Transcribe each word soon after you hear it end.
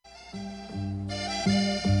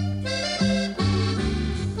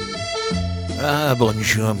Ah,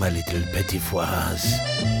 bonjour, my little petitfoise.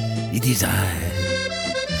 It is I,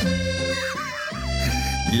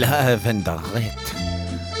 live and direct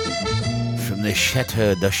from the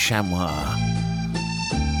Chateau de Chamois.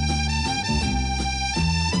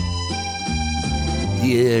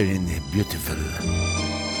 Here in the beautiful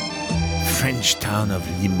French town of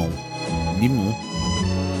Limon. Limon?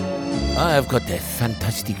 I've got a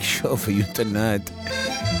fantastic show for you tonight.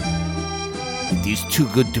 It is too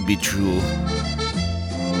good to be true.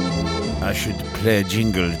 I should play a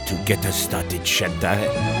jingle to get us started, shan't I?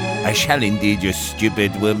 I shall indeed, you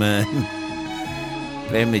stupid woman.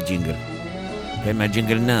 Play my jingle. Play my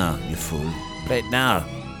jingle now, you fool. Play it now,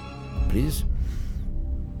 please.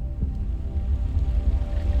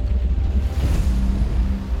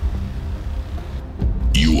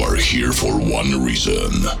 You are here for one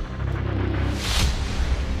reason.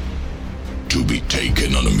 To be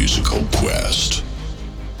taken on a musical quest.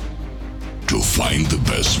 To find the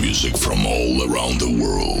best music from all around the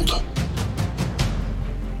world.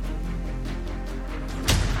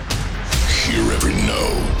 Hear every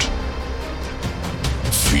note.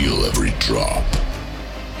 Feel every drop.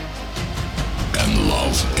 And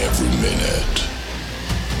love every minute.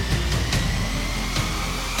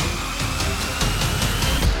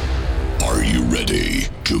 Are you ready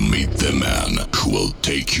to meet the man who will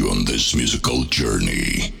take you on this musical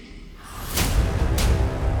journey?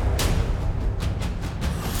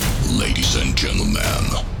 Ladies and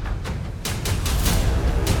gentlemen,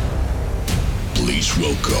 please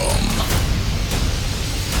welcome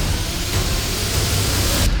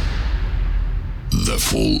the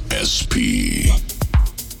Full SP.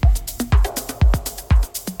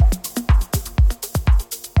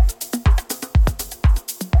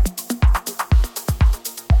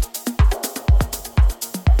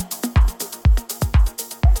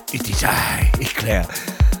 It is I, Eclair.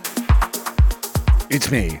 It's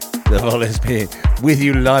me, the Vol SP, with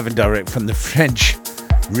you live and direct from the French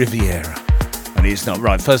Riviera. And it's not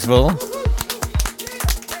right. First of all,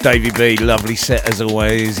 Davey B, lovely set as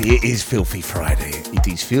always. It is Filthy Friday. It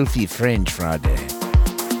is Filthy French Friday.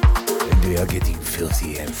 And we are getting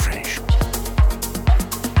filthy and French.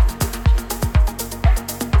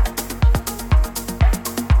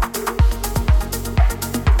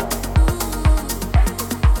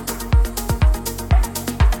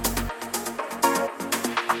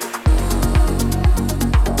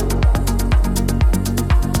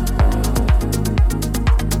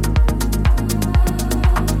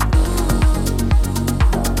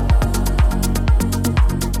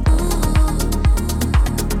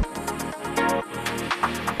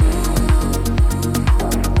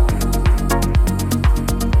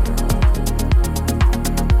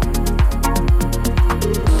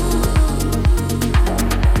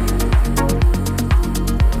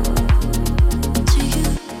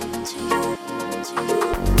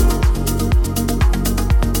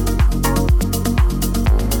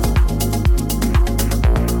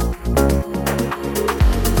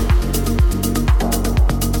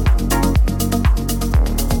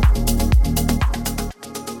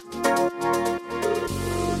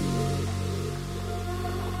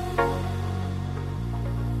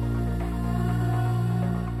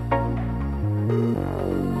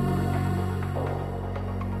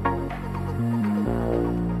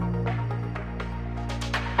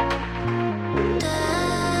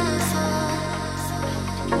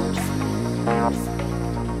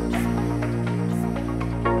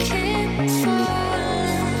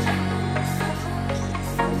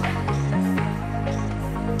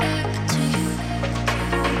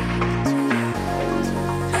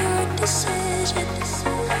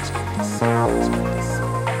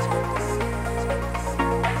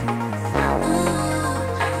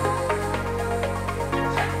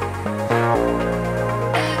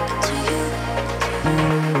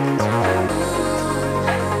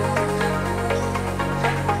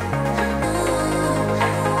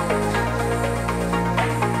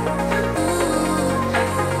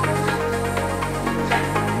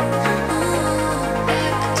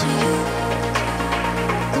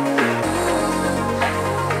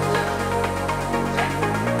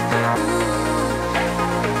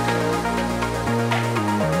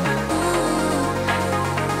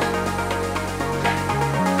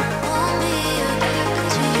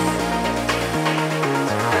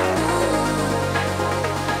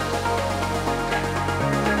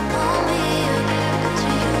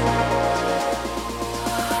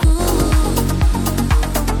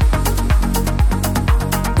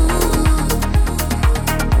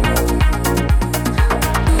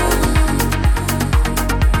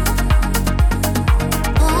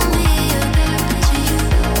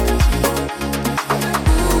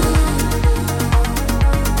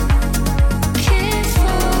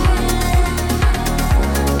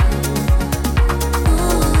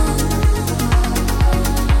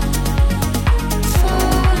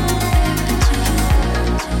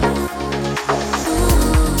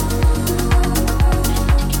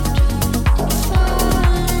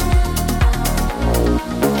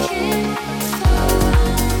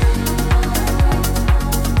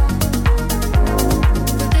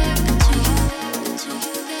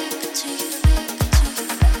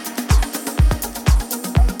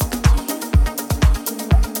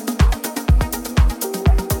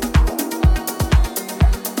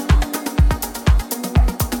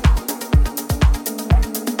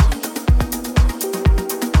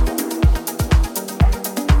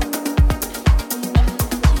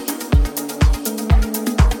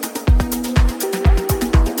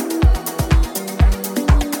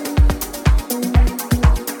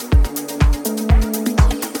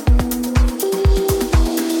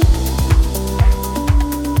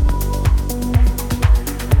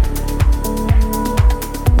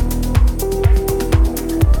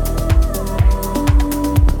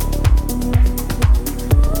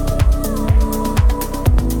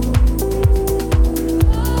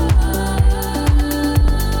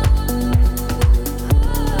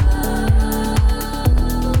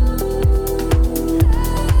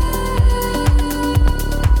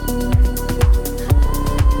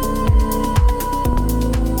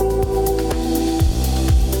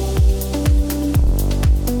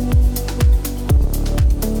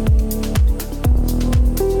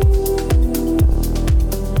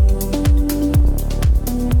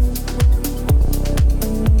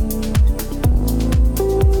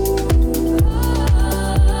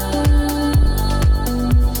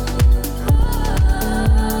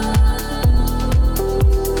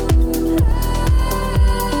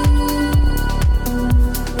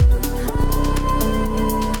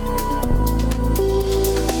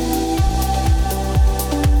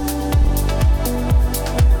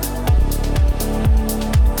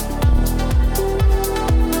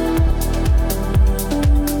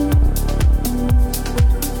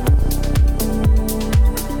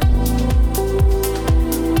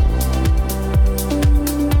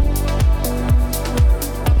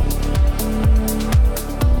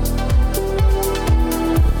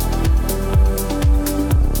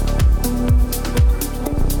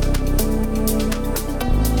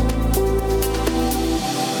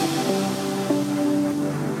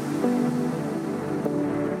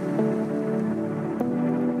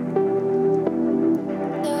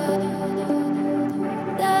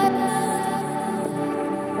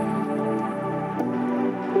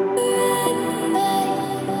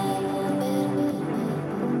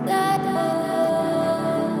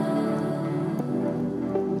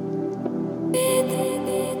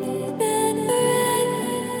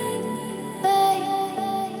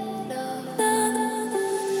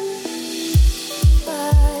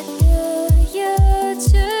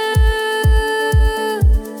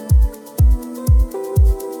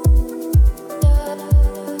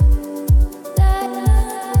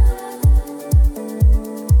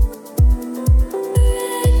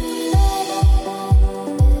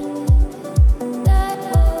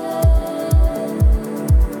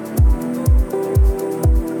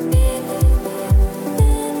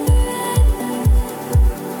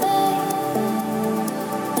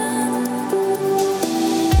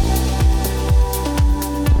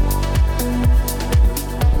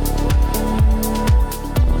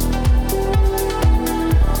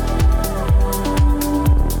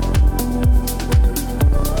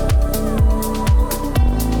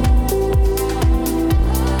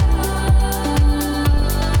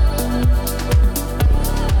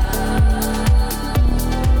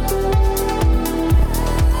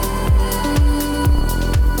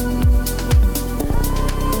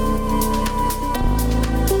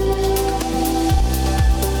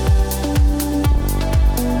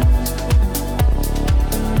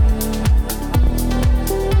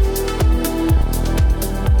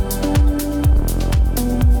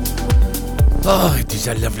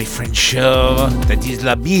 a lovely French show that is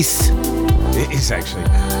La Bis. It is actually.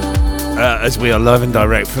 As we are live and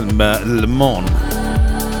direct from Le Mans.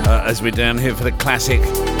 As we're down here for the classic.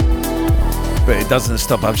 But it doesn't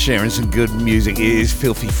stop us sharing some good music. It is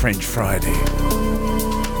Filthy French Friday.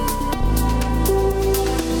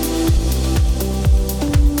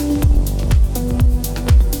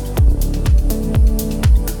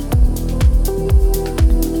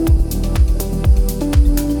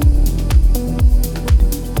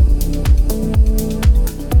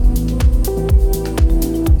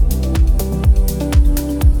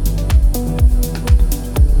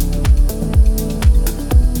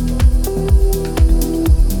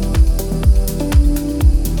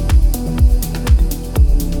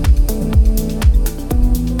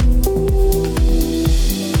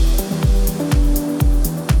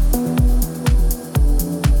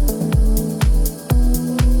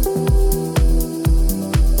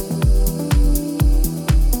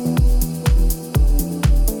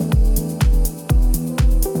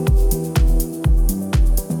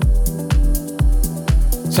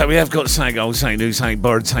 So we have got something old, something new, something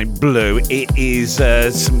borrowed, something blue. It is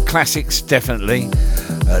some classics, definitely.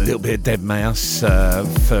 A little bit of Dead Mouse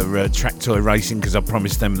for Track Toy Racing, because I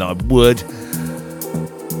promised them that I would.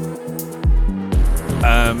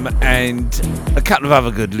 And a couple of other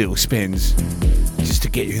good little spins, just to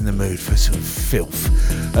get you in the mood for some filth.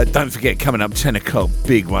 Don't forget, coming up 10 o'clock,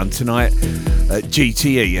 big one tonight.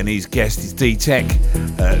 GTE and his guest is D-Tech.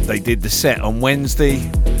 They did the set on Wednesday.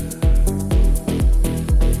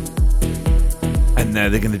 And now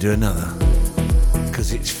they're going to do another,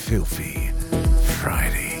 because it's Filthy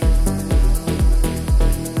Friday.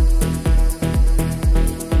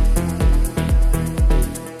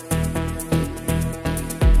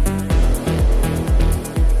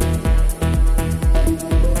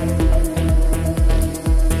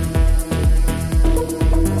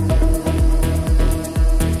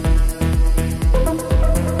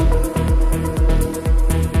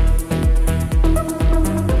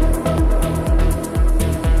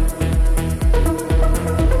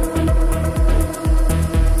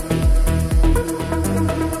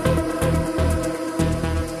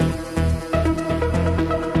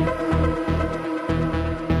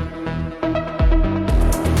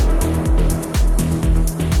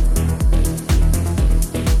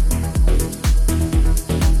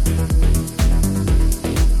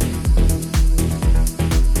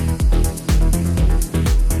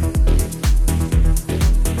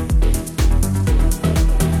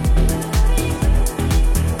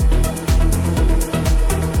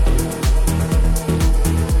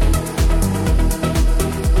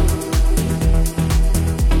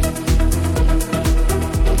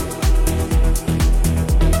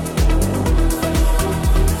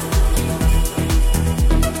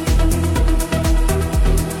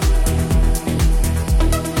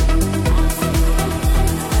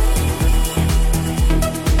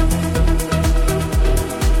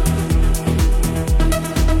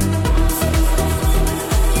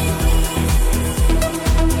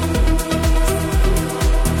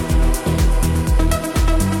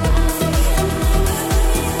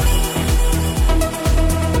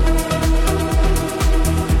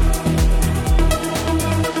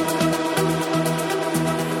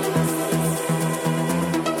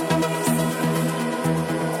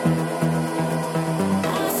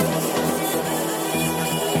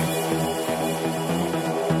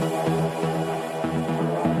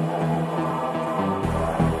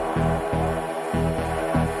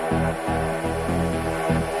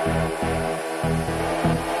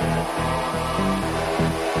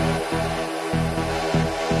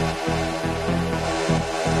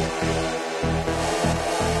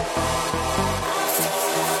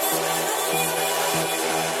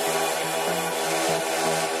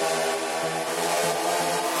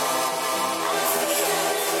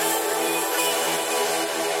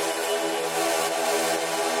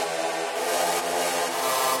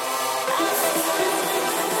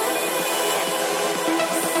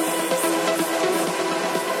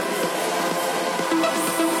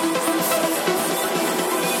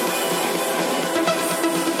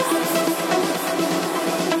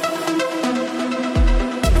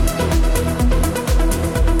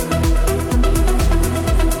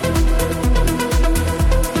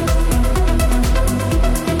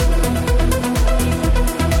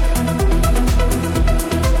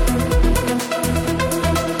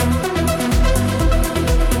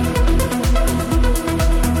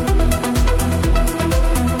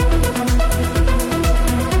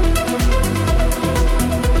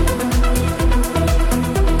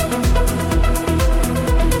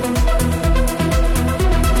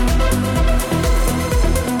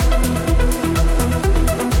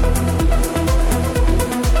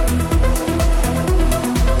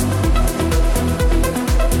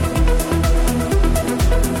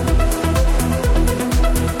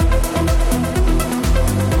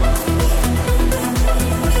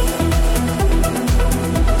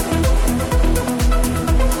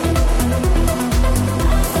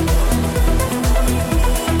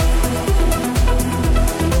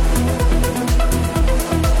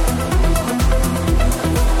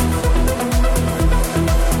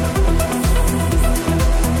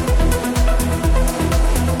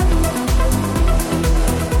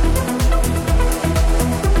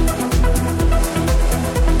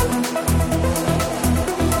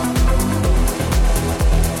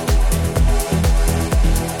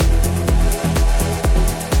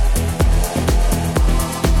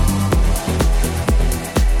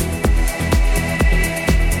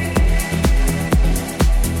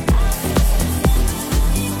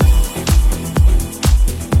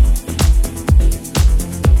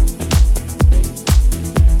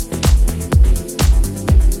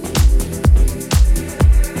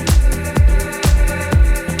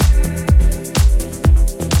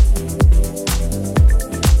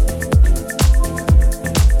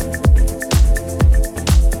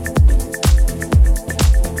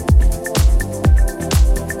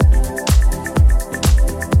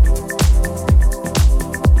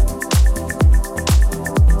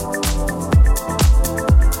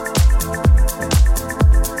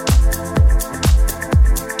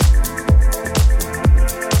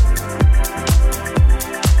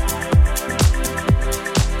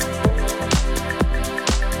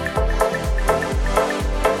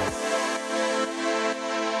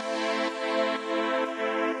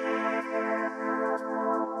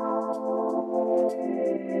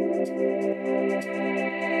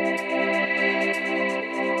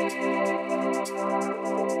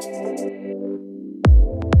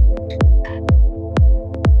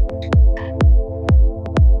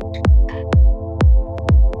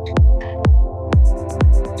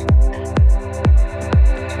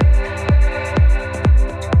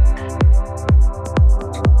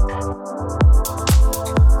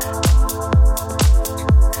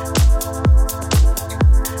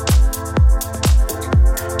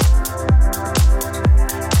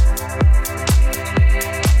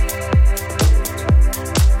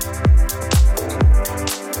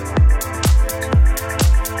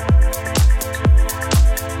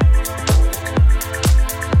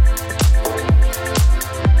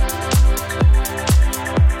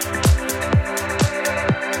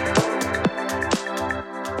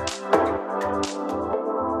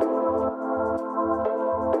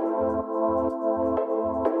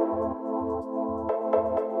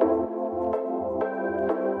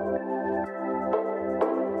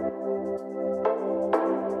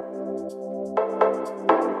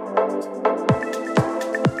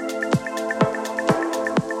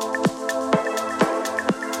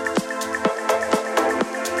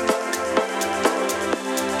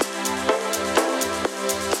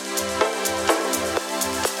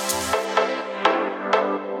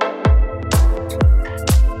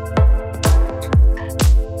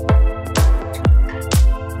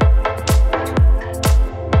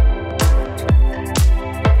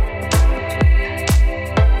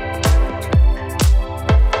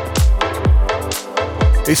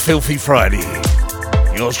 It's Filthy Friday.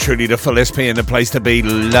 Yours truly, the Full SP, and the place to be,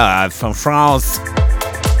 live from France.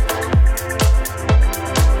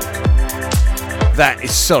 That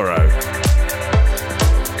is Sorrow.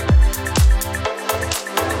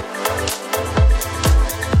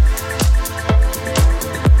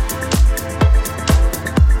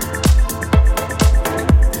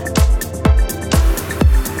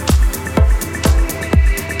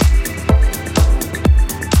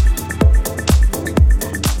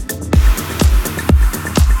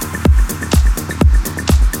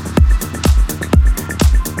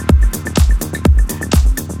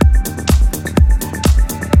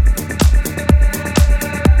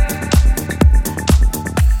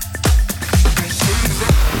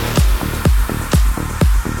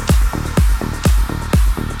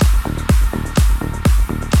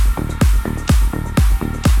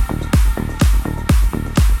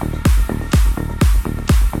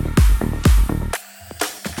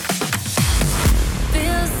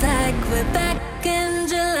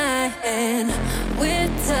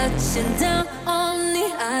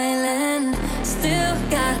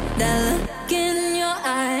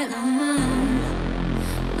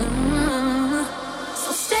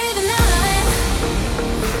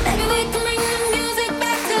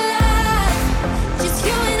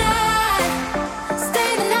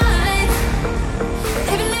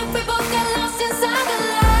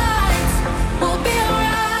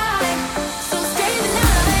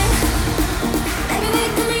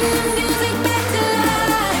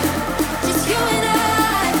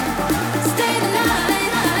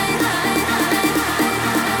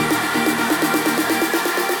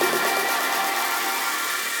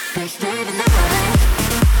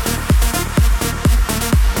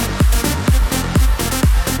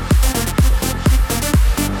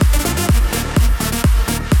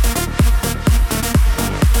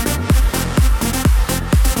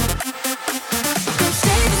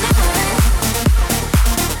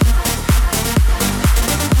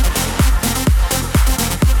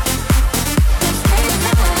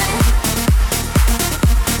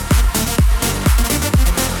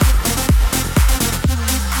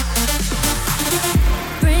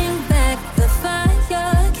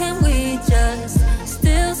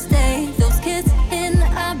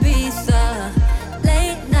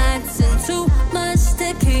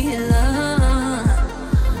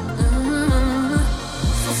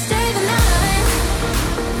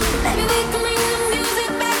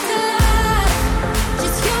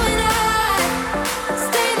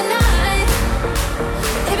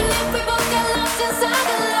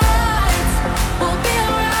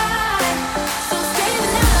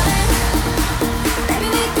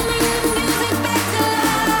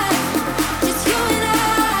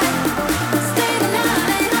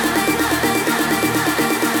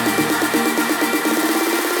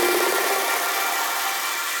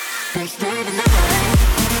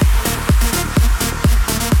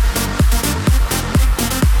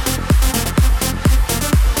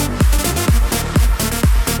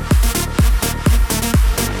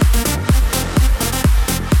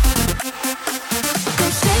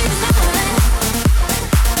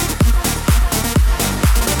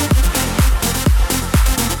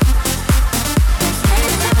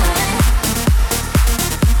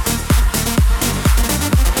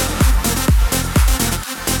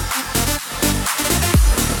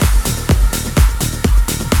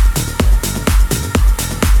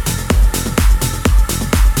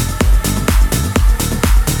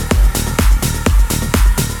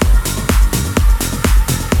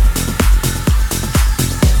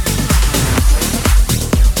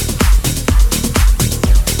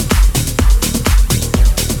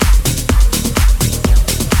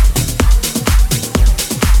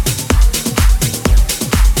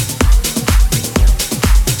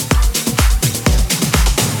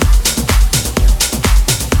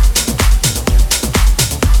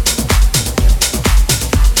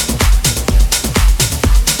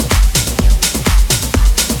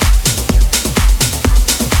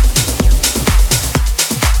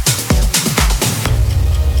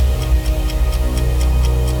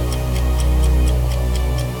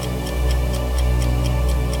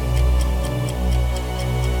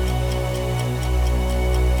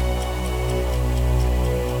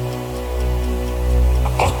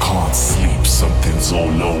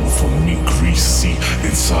 see.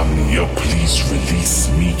 Insomnia, please release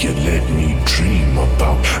me and let me dream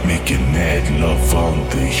about making mad love on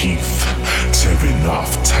the heath, tearing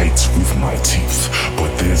off tights with my teeth.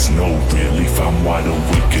 But there's no relief, I'm wide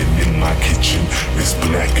awake and in my kitchen it's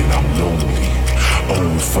black and I'm lonely.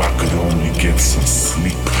 Oh, if I could only get some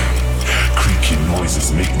sleep. Creaky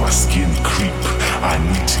noises make my skin creep. I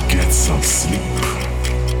need to get some sleep.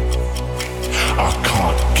 I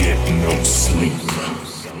can't get no sleep.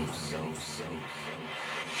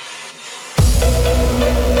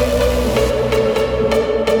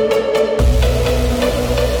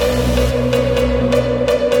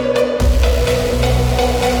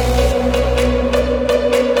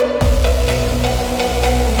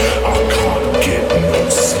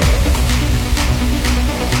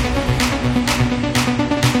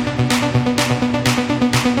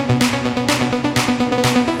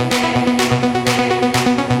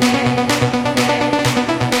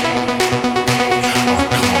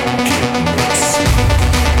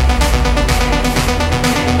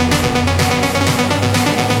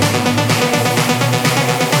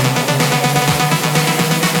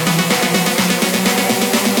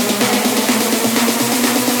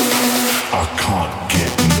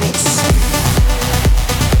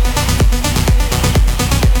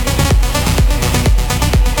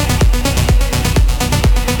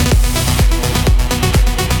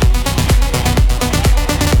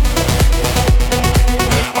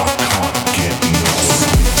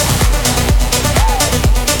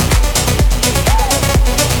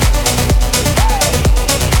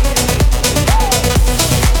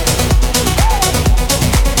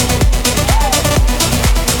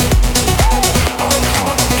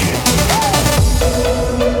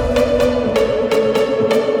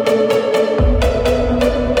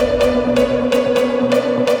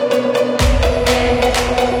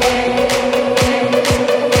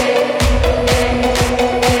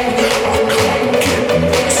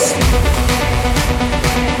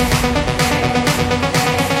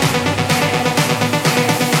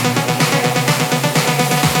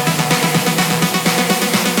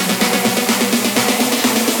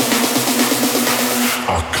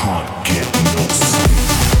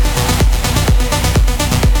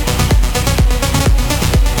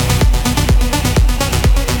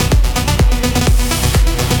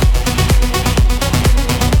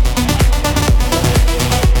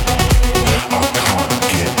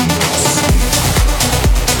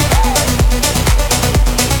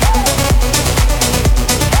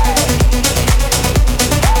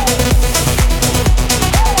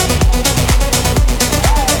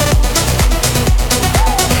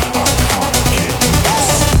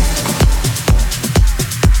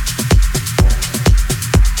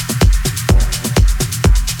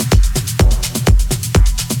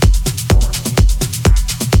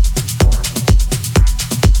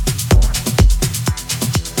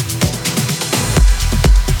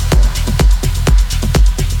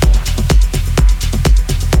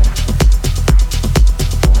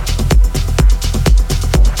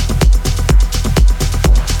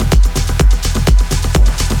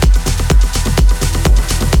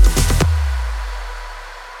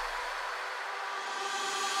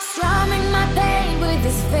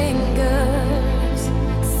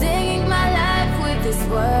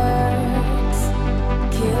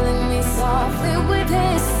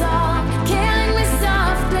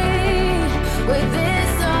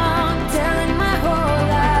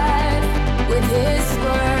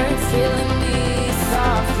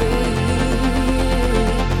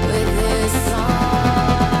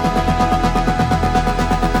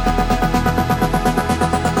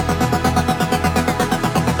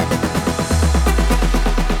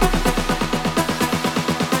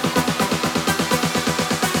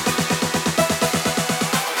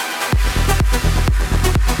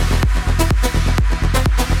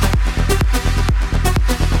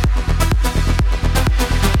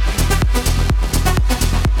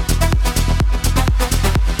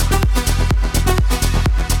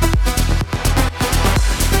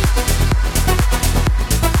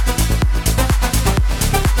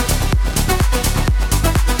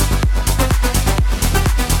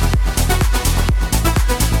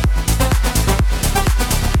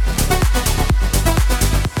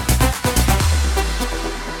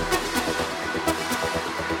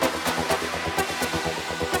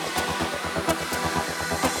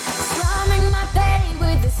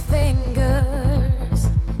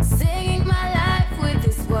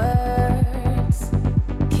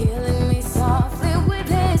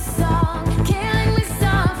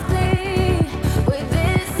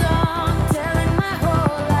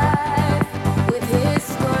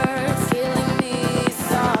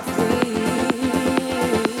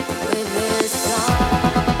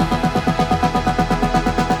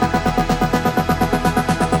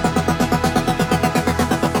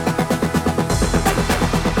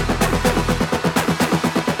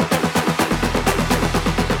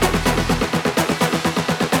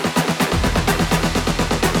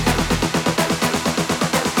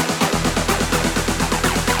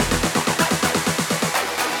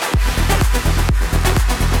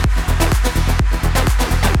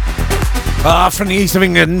 From the east of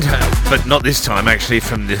England, but not this time, actually,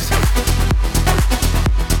 from the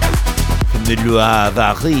Loire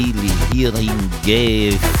Valley, here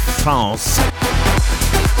in France,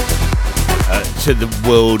 to the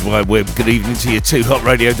World Wide Web. Good evening to you,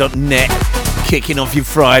 2hotradio.net, kicking off your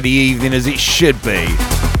Friday evening as it should be.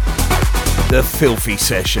 The Filthy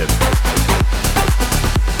Session.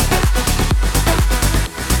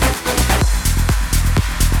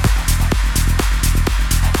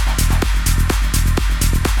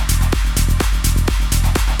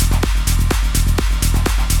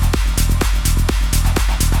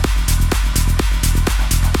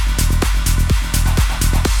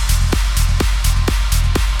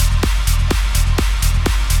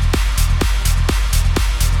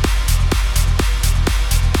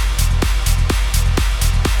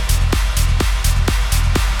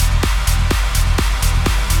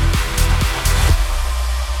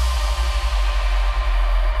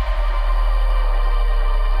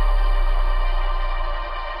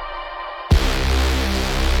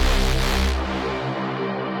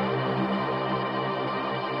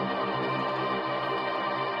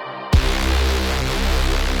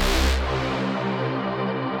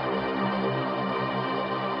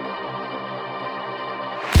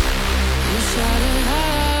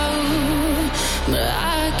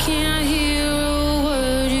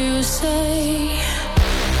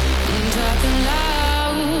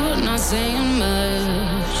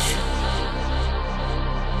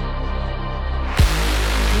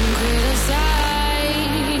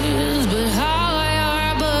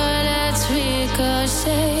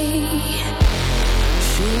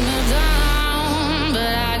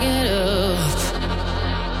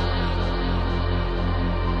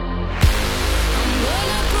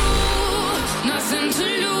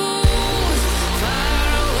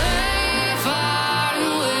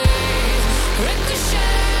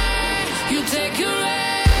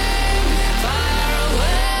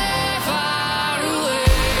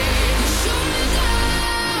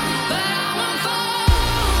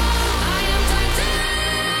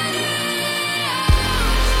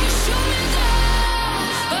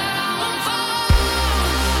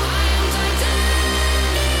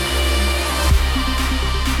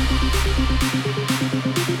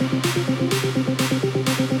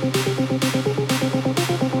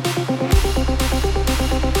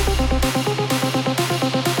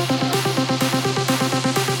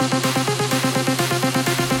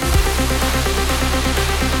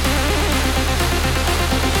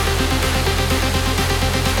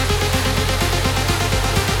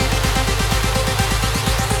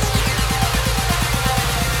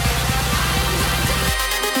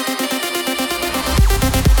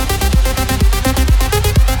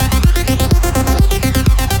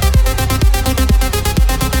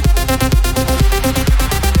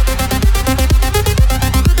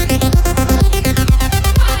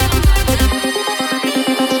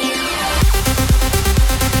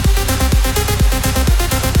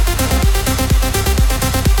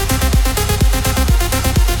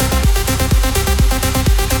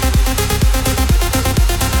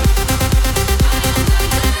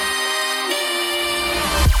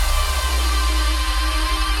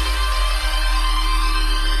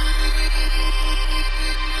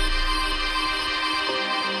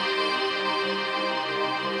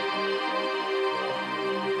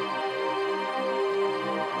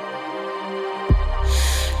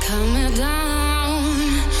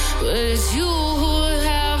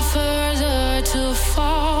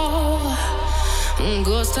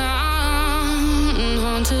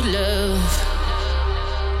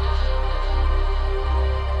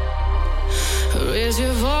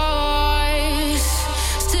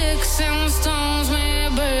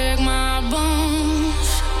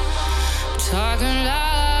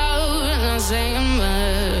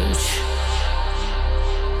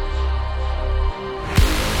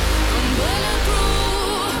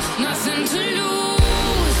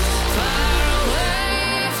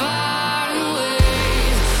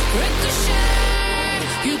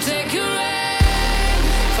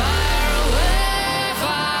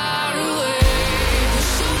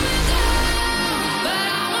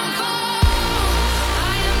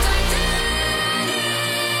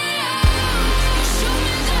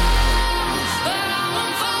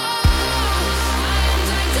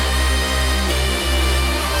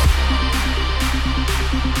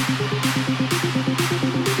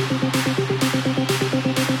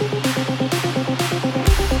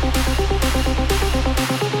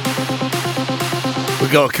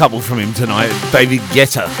 Got a couple from him tonight. David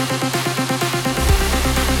Guetta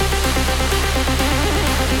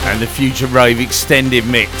and the Future Rave extended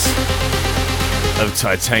mix of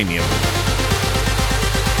Titanium.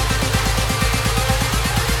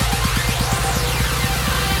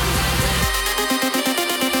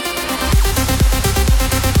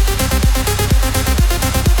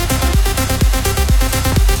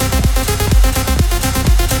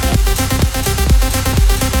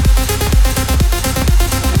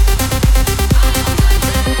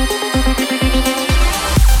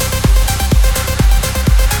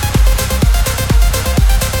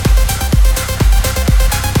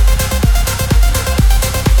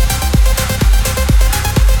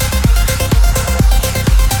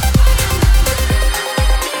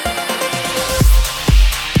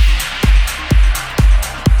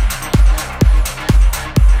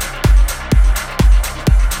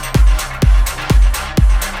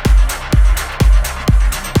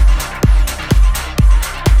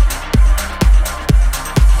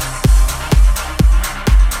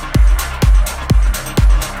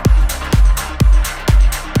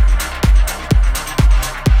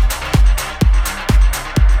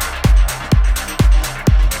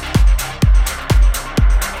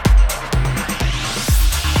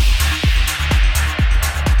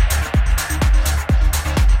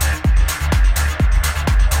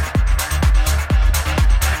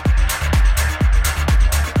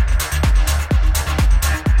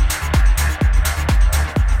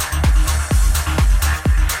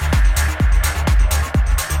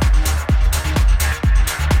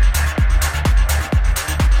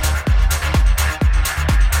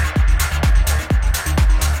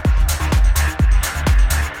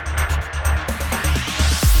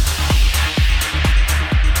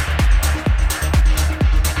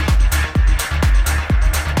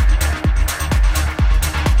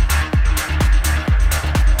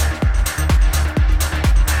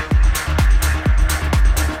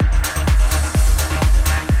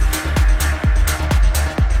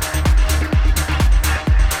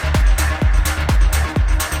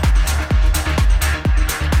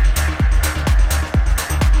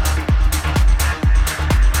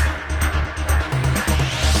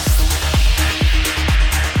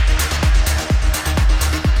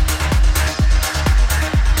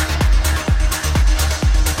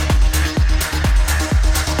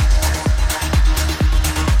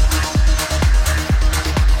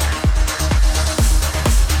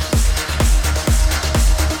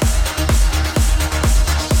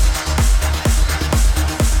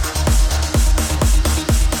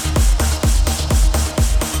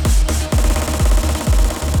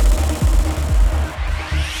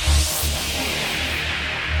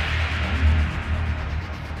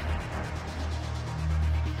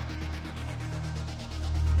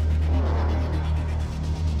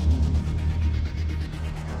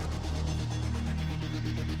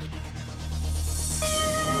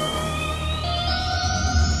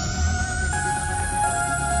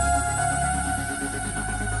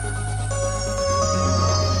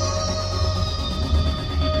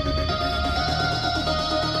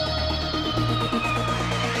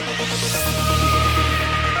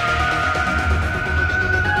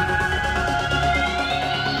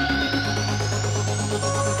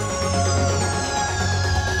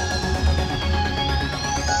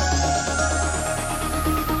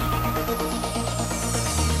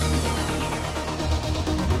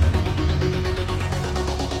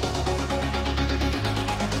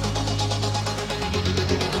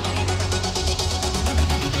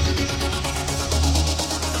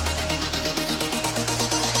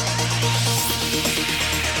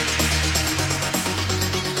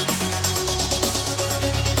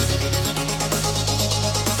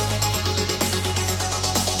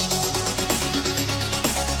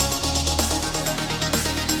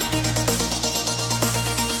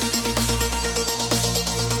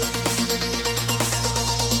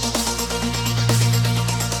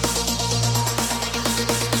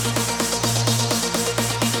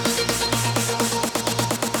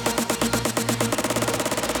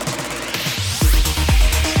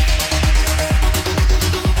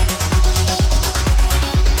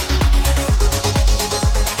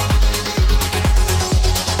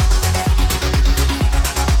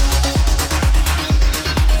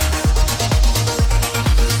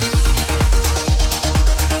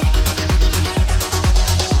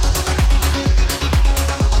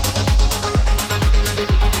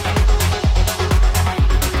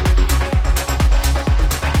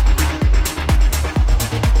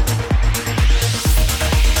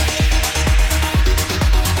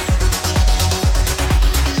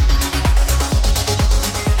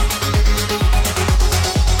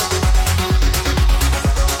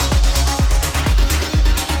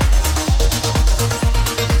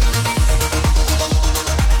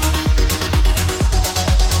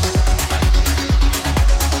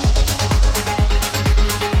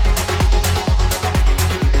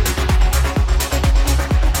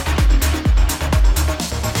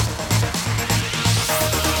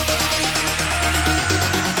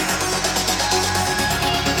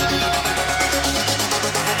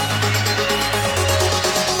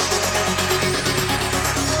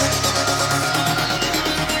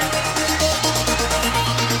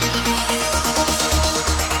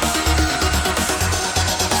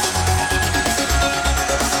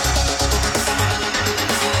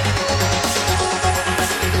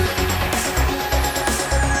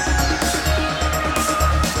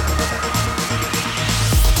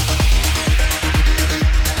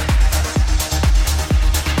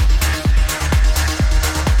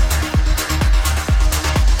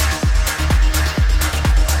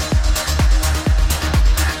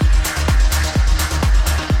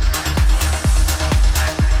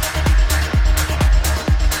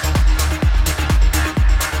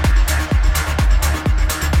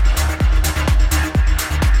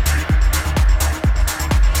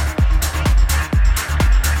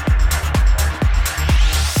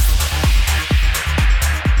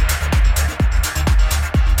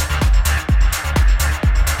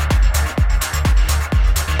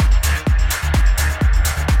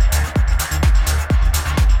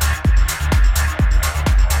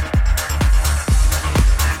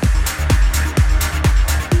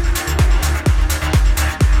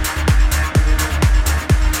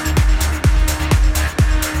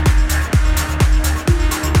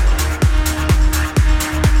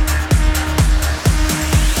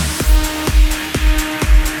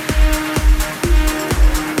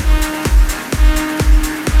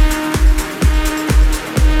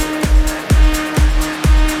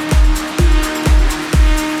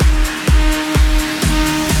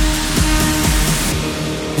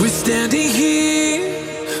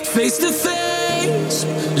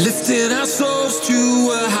 our souls to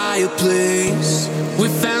a higher place. We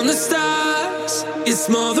found the stars, it's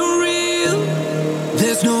more than real.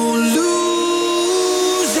 There's no illusions.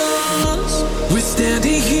 We're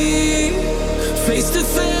standing here, face to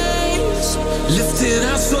face, lifting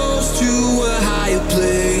our souls to a higher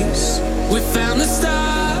place. We found the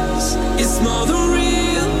stars, it's more than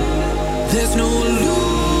real. There's no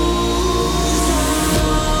illusions.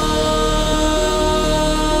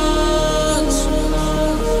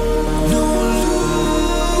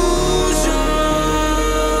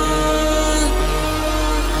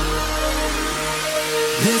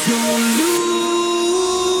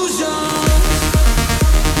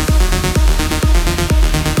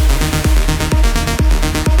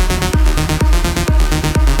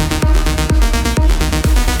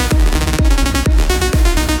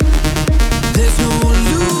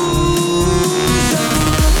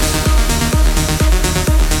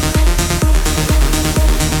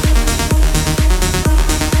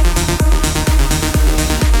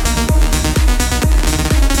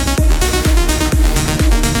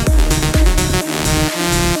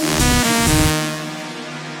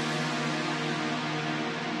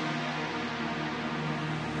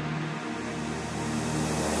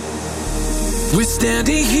 We're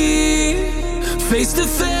standing here, face to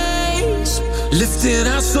face, lifting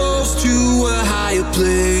our souls to a higher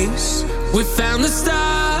place. We found the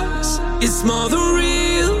stars, it's more than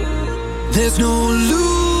real. There's no illusions.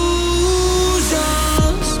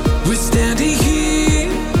 We're standing here,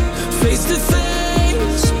 face to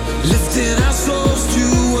face, lifting our souls to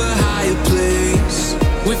a higher place.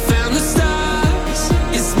 We found the stars,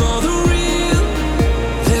 it's more than real.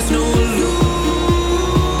 There's no illusions.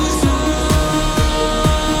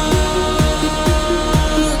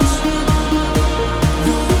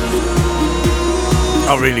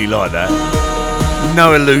 I really like that.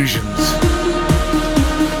 No illusions.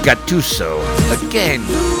 Gattuso. Again,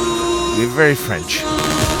 we're very French.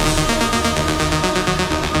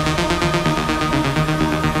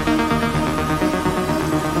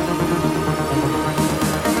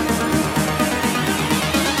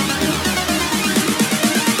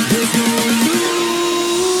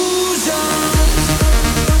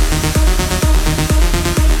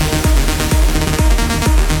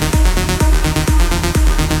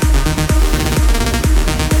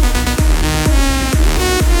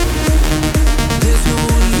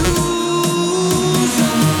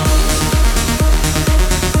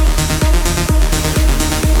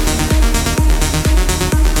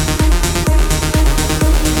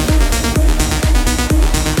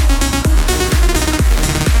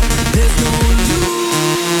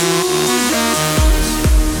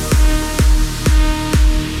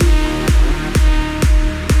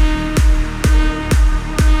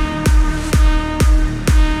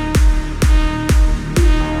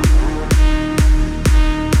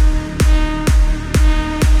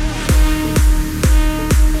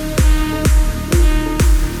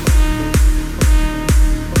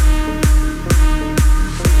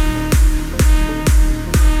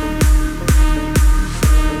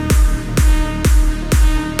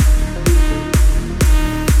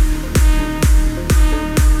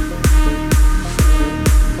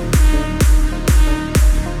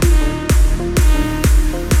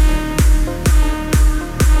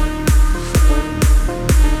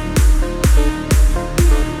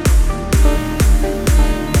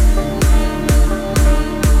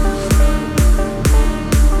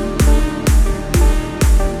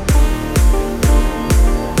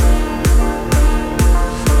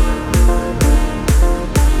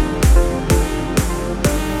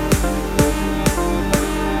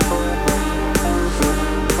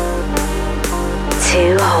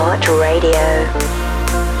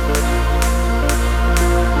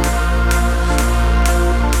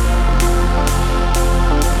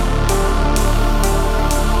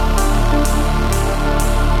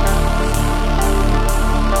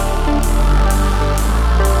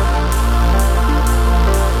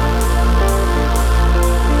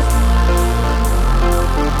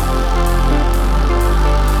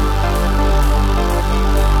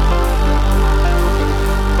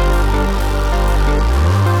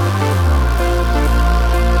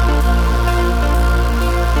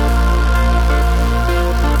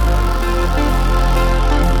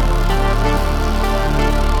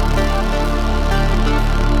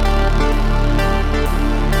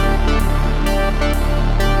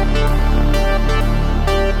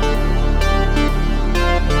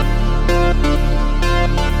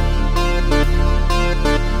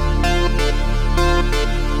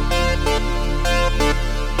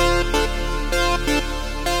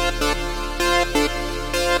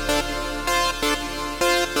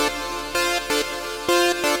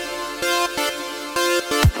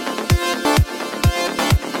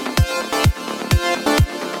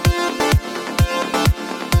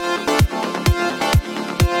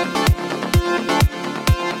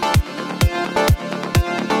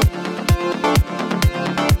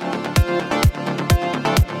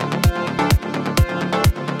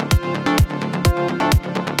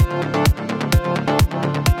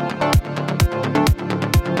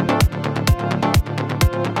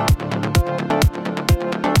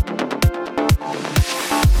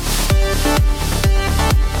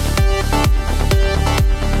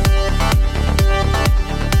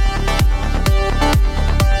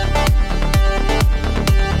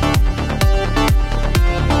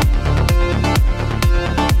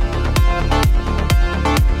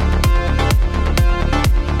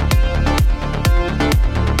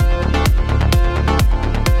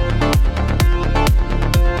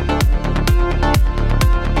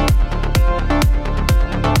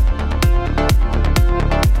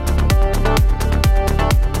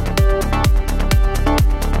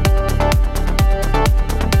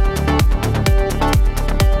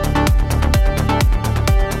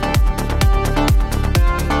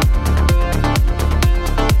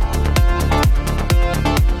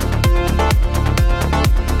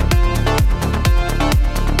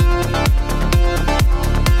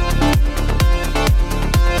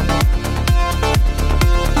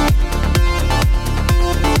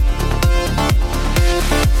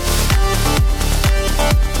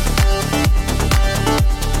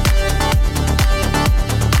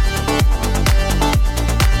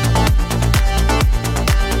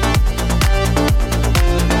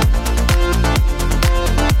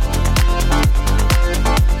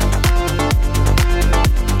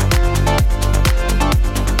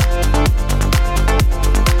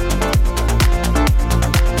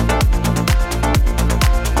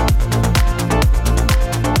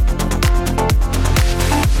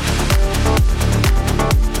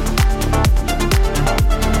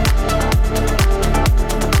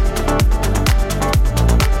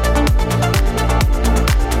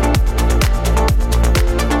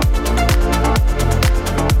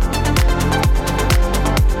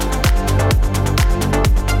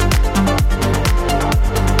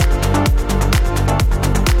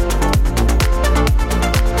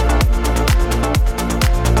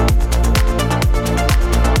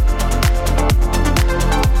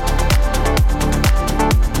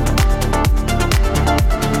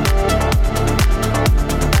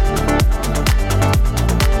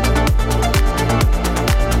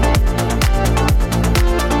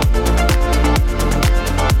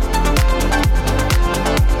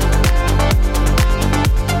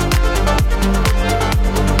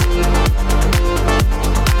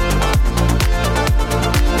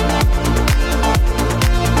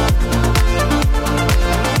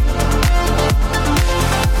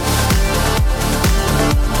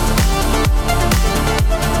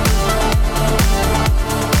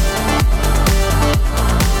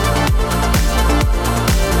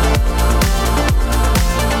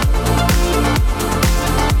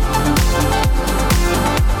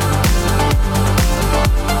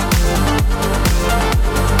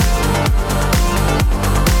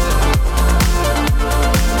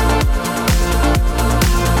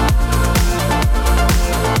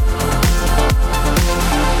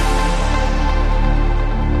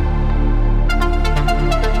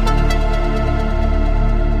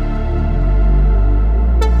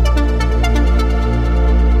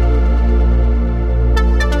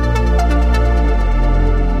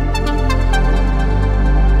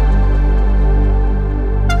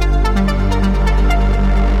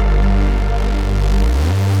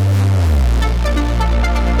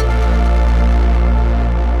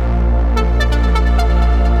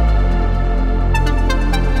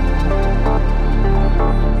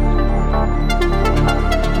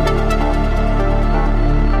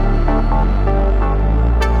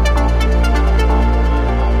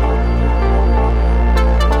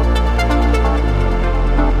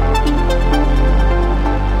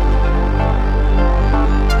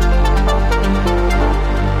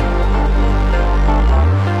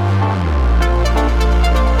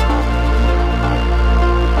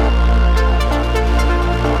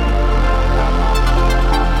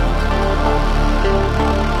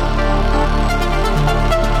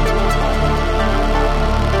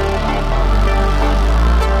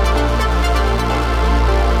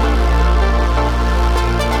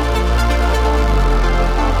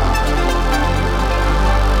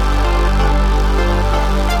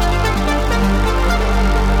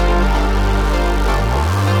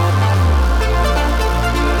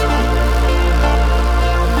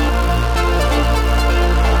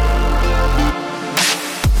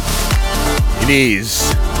 It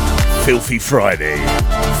is Filthy Friday,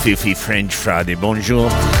 Filthy French Friday. Bonjour.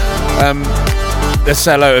 Let's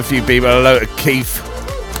say hello to a few people. Hello to Keith,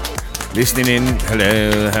 listening in.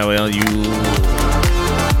 Hello, how are you?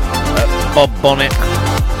 Bob Bonnet.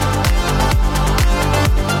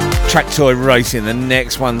 Tracktoy Racing. The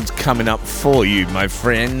next one's coming up for you, my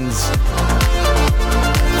friends.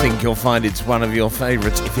 I think you'll find it's one of your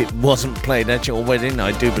favourites. If it wasn't played at your wedding,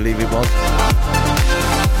 I do believe it was.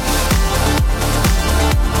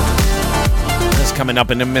 That's coming up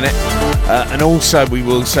in a minute. And also we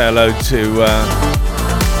will say hello to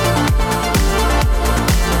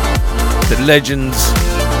the legends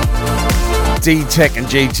D-Tech and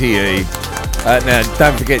GTE. Now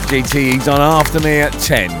don't forget GTE's on after me at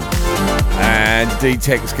 10. And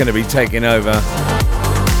D-Tech's going to be taking over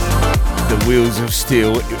the Wheels of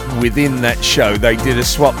Steel within that show. They did a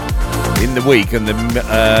swap in the week in the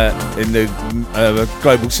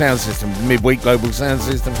global sound system, midweek global sound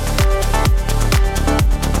system,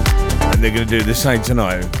 and they're going to do the same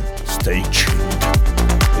tonight. Stay tuned.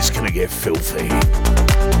 It's going to get filthy.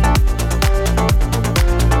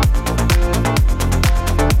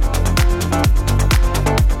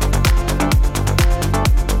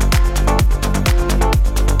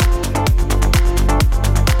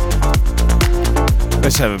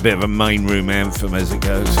 Let's have a bit of a main room anthem as it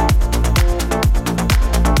goes.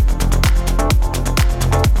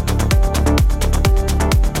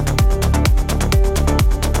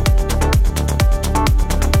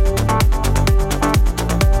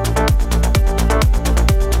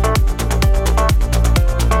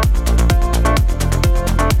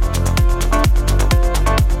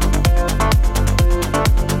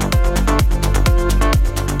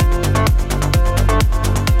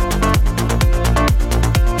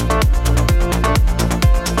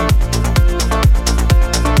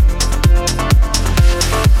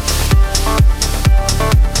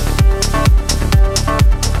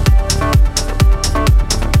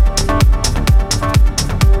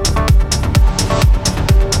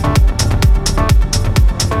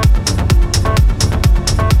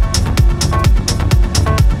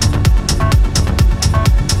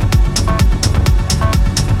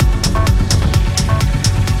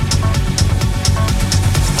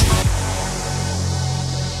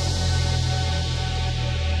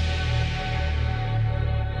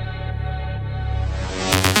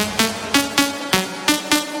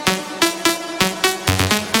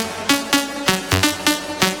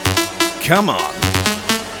 Come on.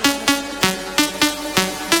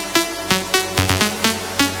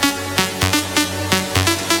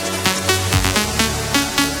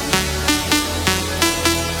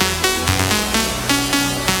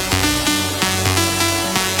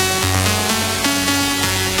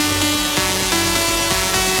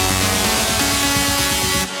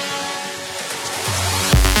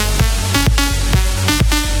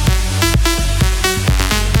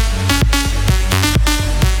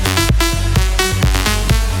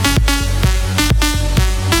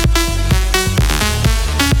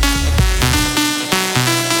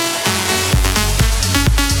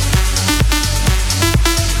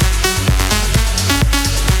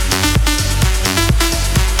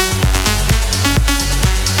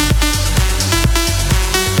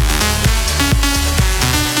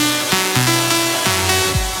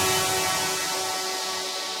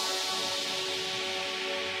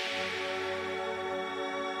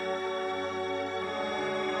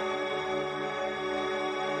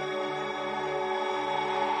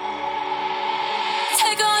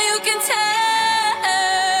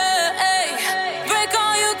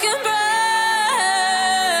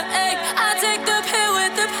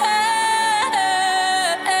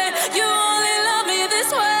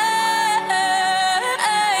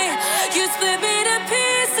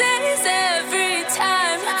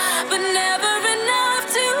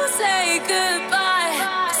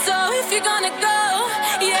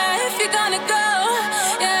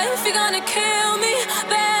 Kill me,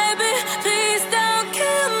 baby, please don't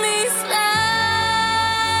kill me slow.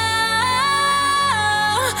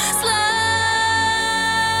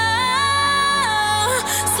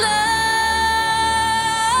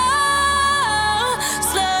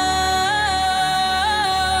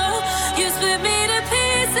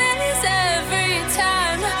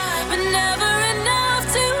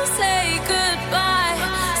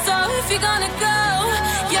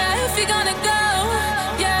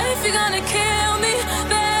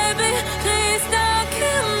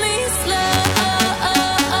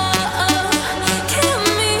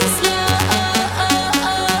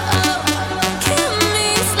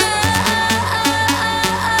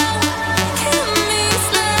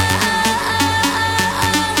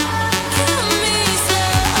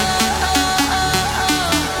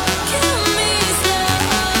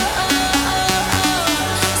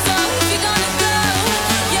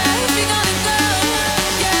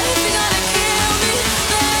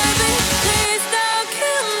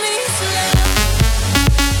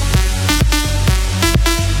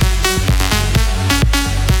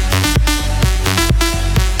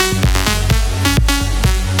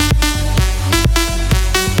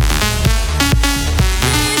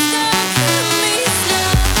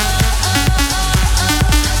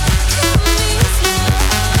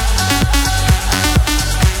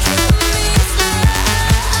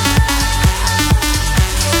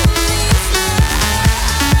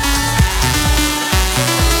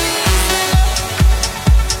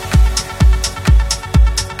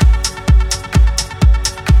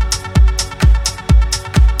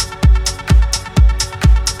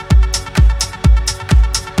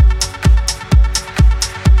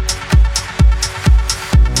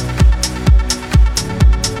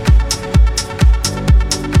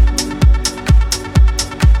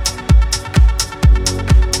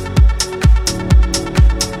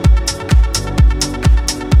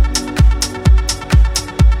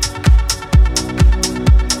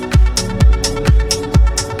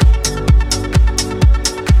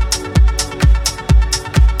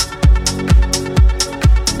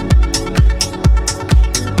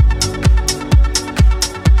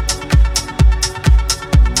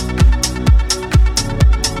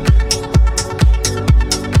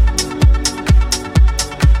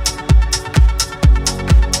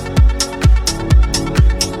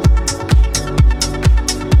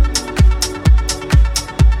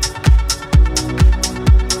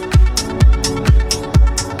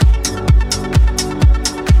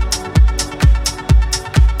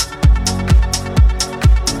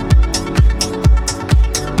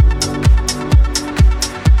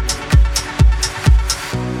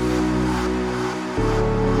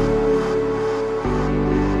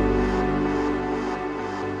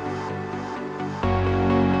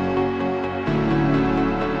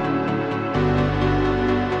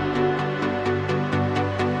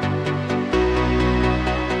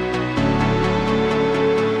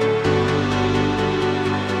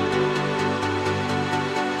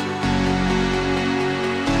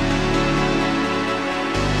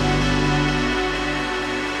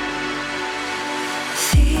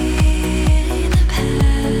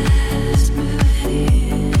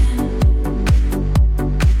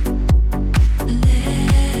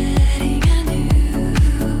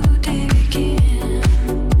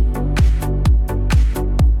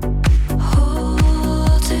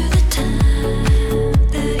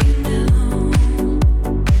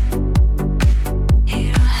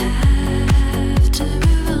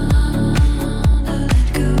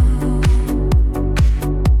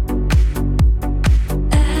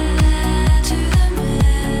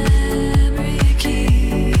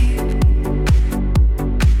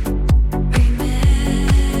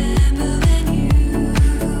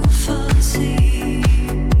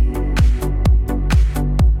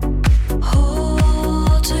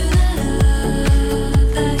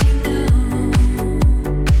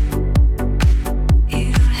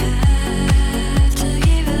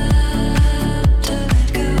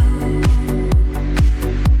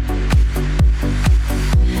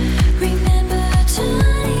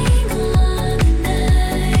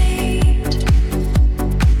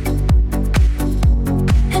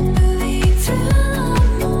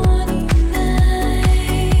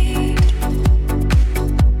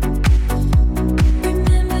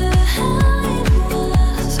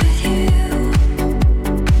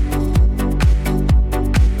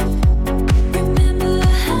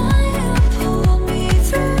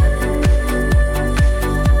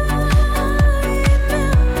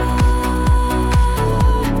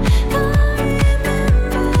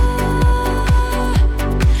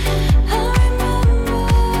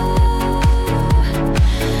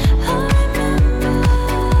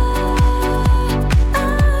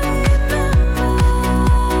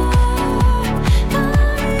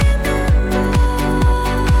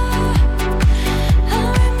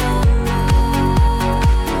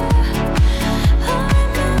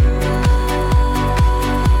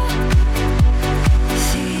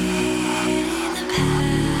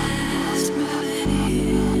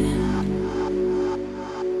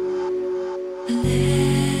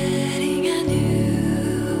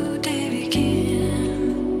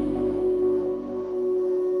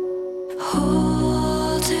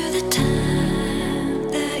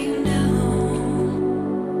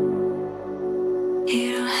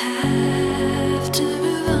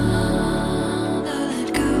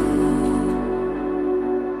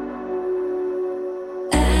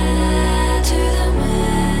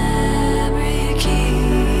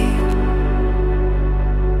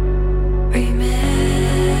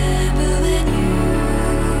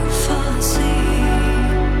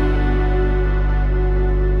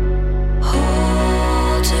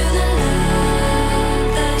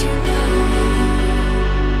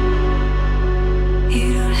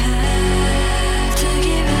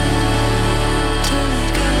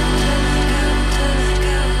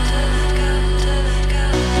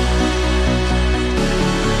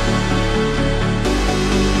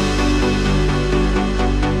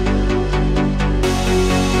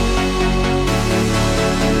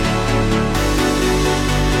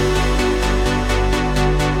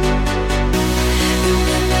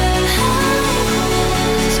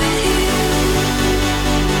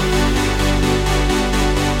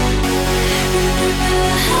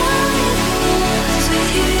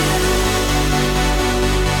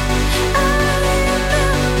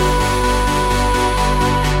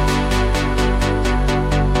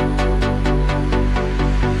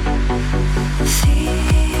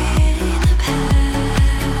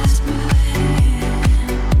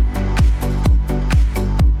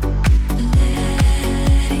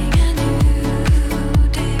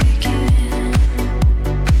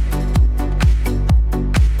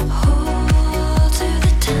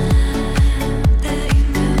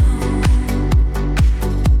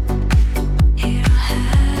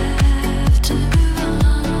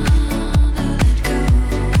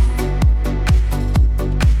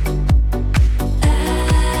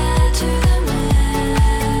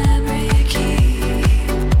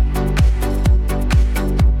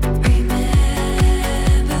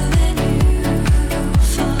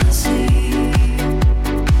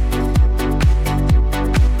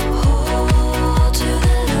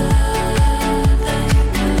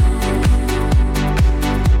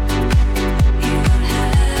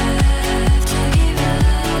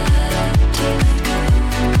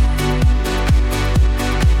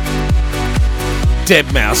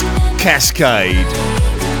 Deadmau5 Cascade,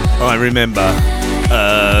 I remember,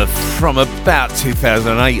 from about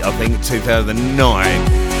 2008, I think, 2009.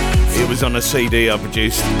 It was on a CD I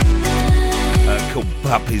produced called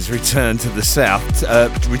Puppy's Return to the South,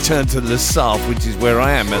 Return to the South, which is where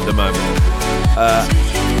I am at the moment.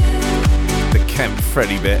 The Camp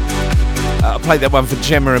Freddy bit. I played that one for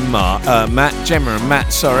Gemma and Matt,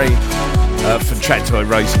 from Tractoid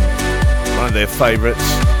Racing, one of their favourites.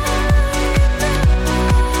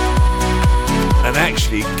 And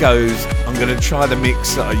actually it goes, I'm going to try the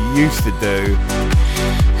mix that I used to do.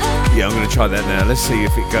 Yeah, I'm going to try that now. Let's see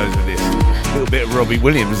if it goes with this. A little bit of Robbie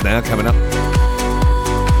Williams now coming up.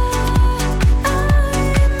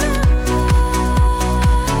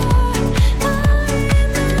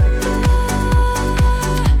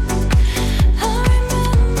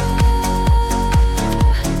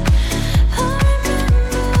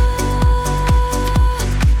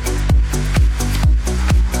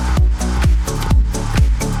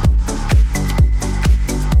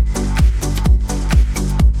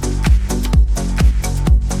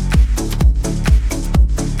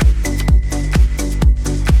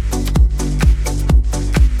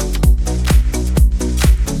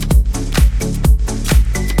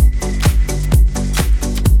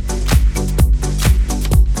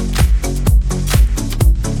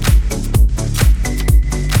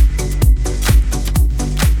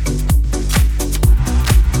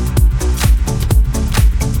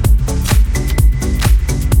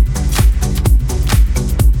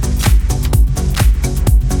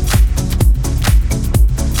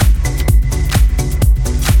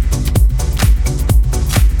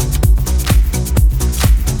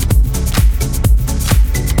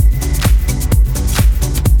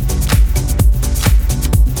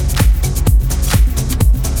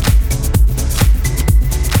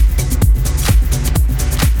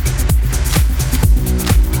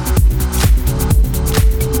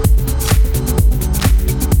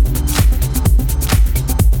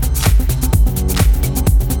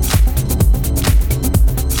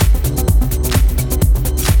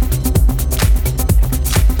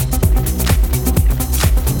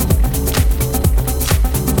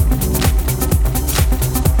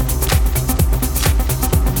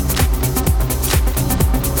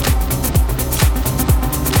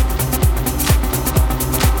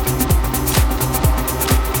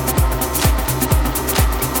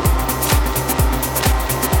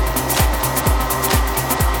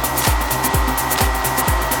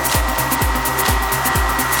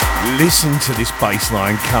 Listen to this bass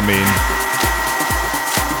line come in.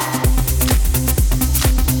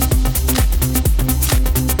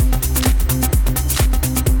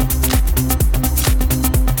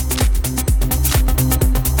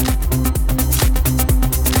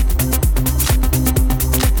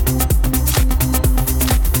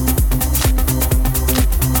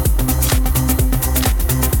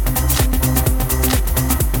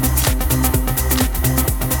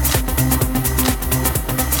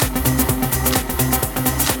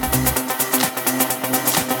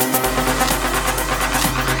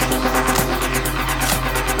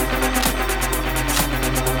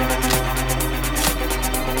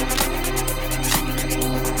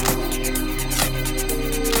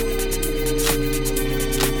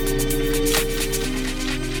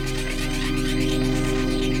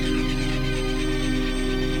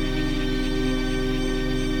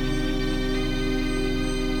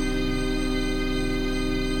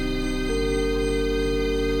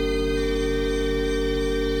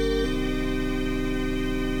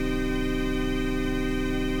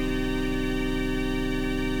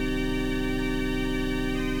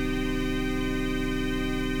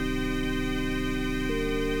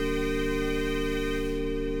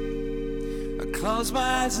 Close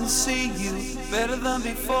my eyes and see you better than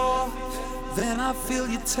before. Then I feel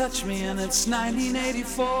you touch me and it's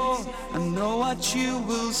 1984. I know what you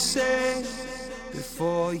will say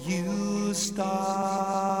before you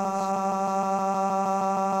start.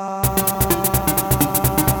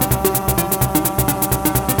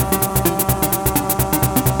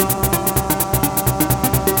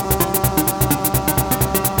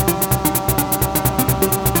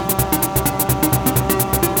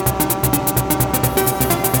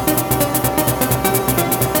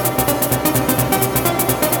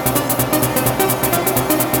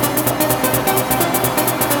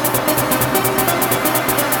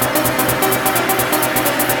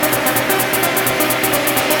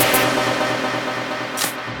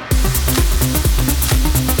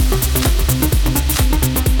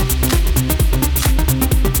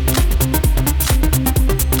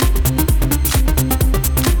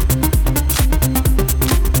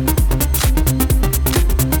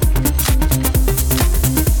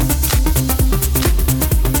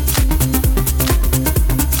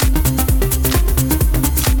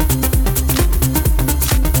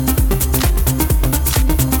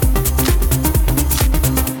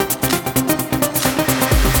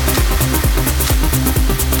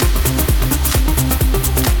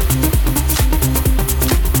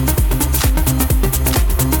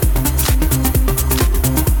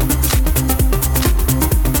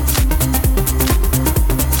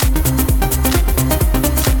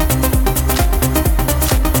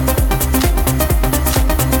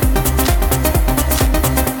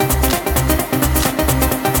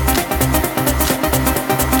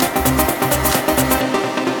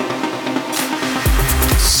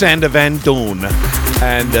 Sander Van Doorn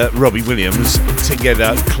and Robbie Williams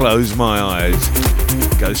together, Close My Eyes.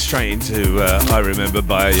 Goes straight into I Remember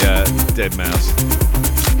by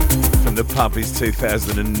Deadmau5 from the Puppies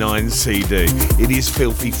 2009 CD. It is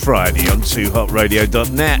Filthy Friday on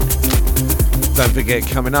 2hotradio.net. Don't forget,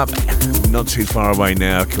 coming up, not too far away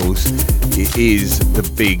now, of course, it is the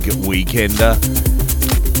big weekender.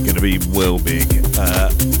 Going to be well big.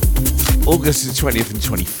 August the 20th and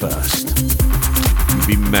 21st. You'd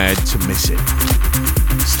be mad to miss it.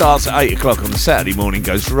 Starts at 8 o'clock on the Saturday morning,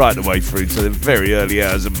 goes right the way through to the very early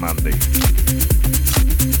hours of Monday.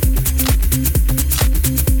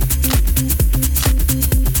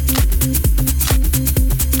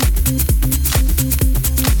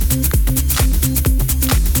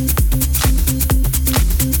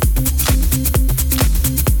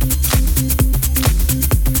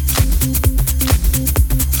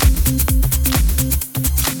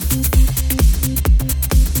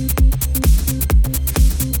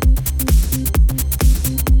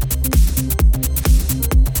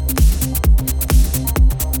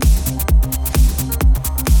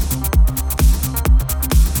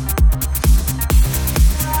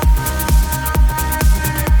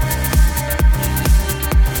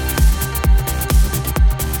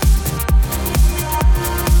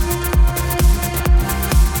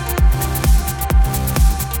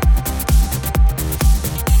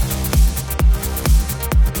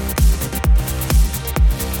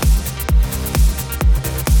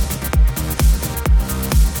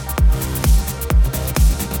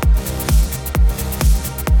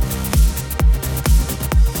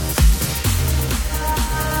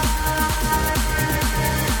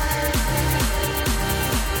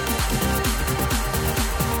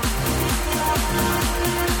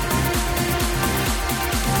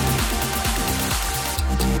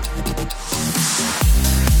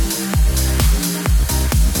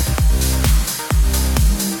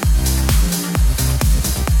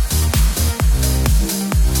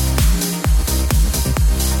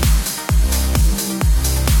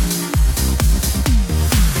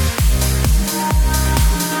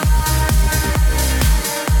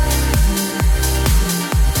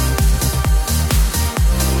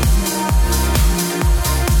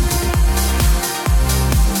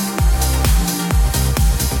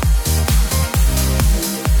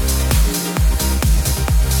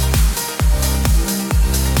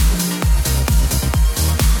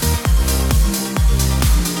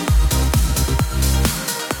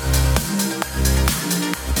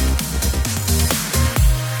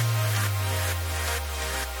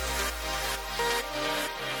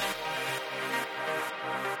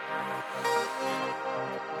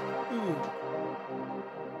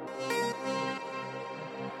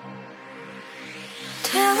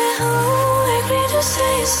 Tell me who agreed to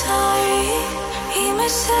say sorry. He may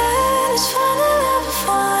satisfy the love of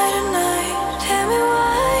fight tonight. Tell me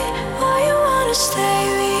why you wanna stay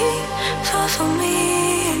far from me.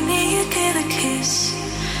 I need you get a kiss,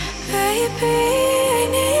 baby. I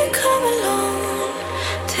need you come along.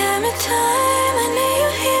 Tell me time, I need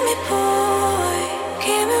you hear me, boy.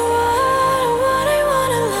 Give me what I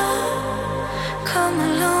wanna love. Come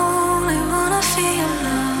along, I wanna feel your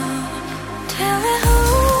love. Tell me who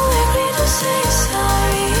agreed to say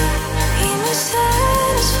sorry. He may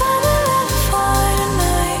satisfy the love of fight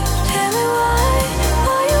tonight. Tell me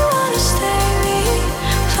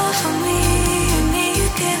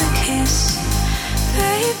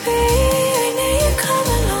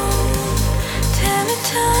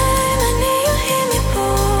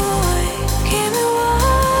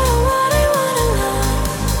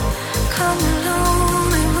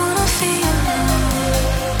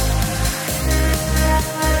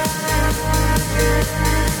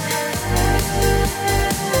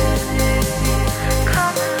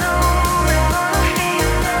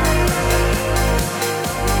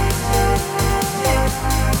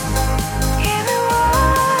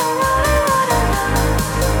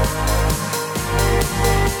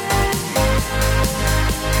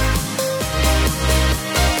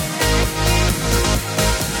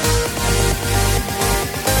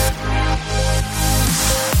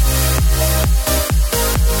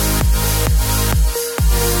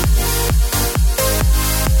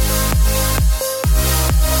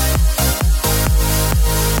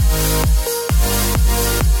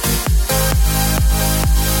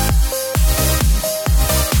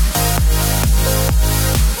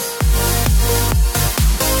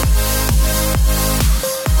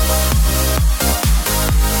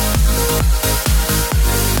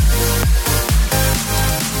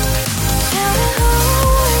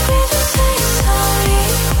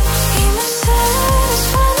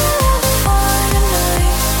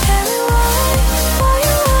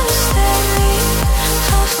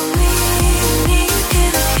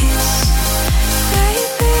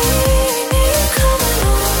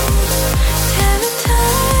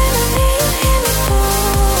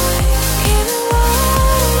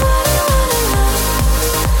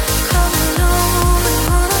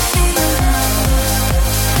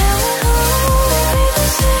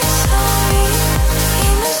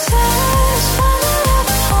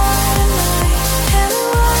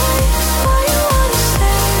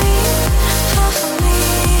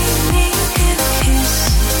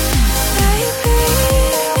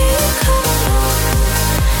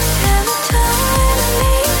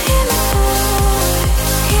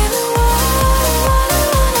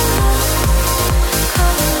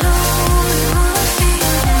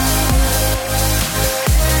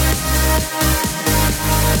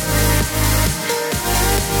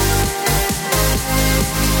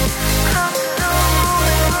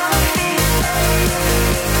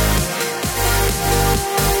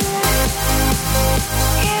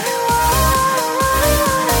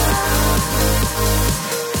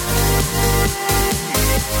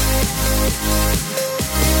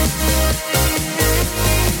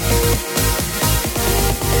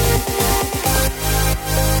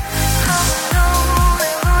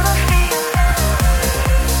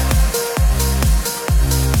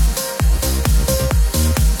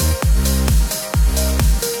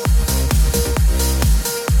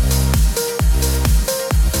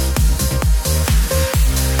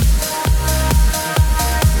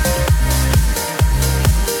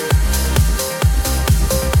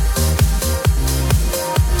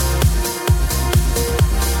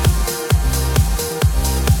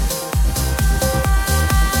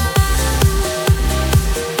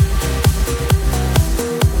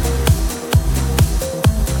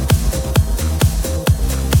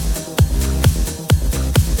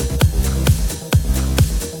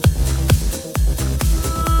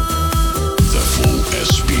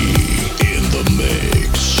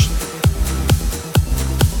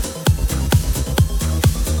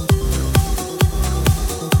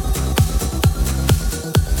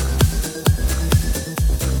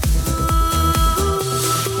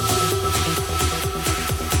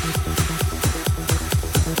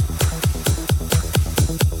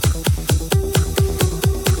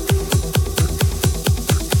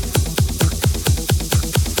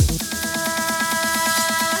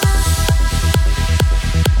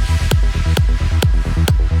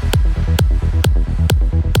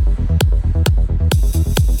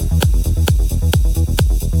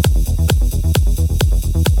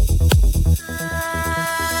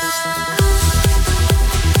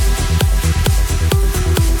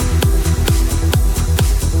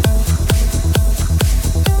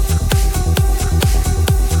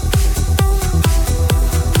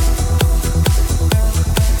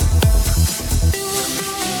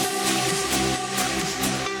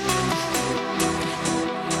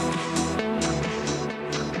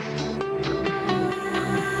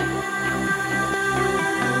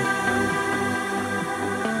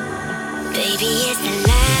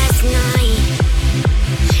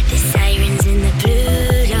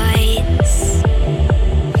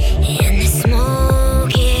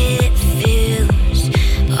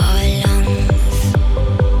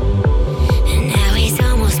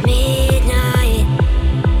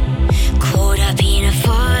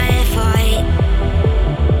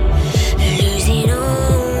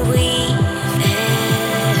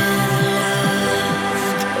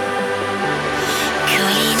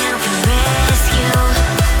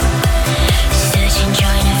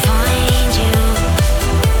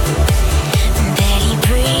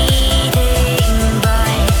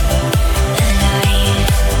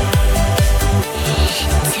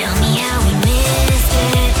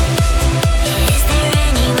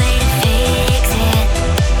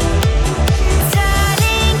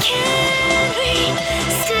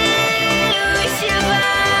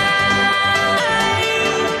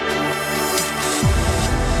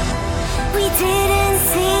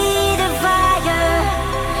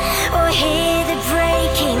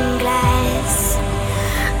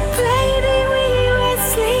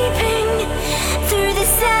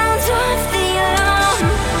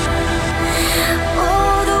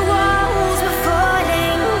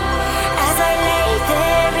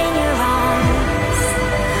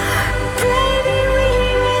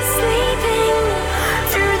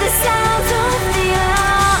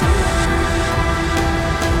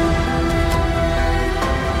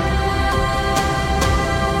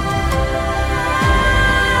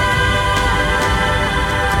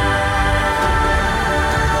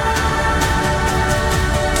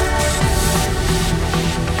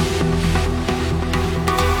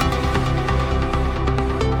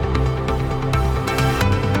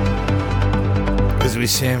we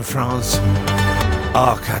say in France.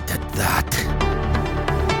 Arc at that.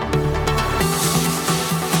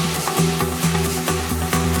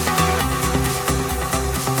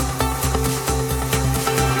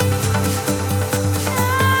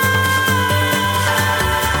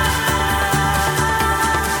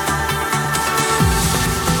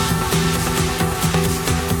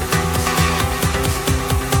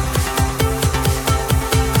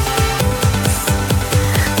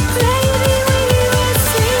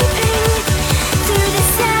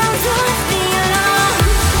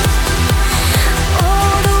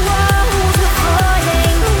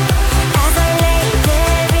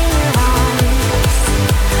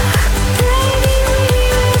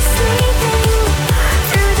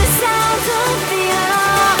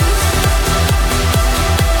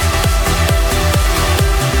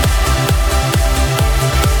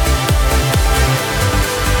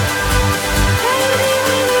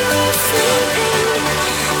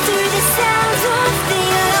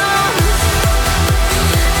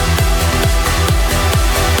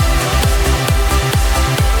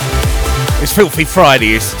 Filthy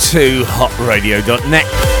Friday is to hotradio.net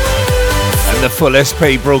and the full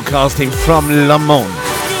SP broadcasting from Le Mans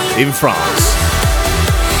in France.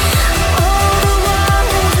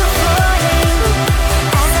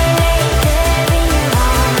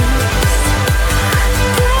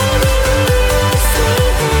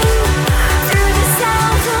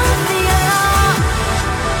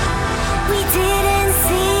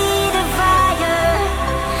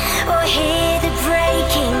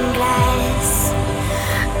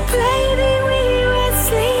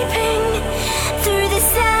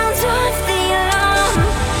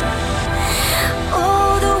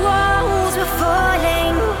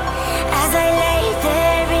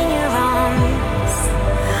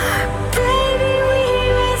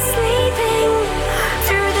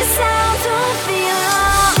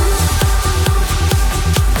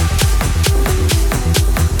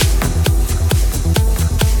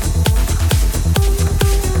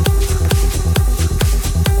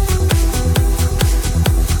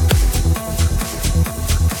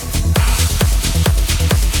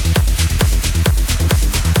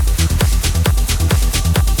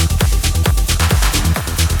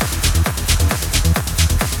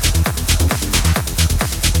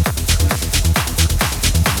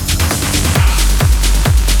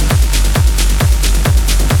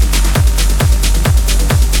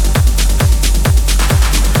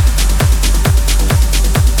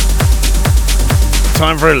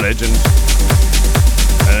 Time for a legend,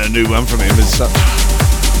 and a new one from him as such.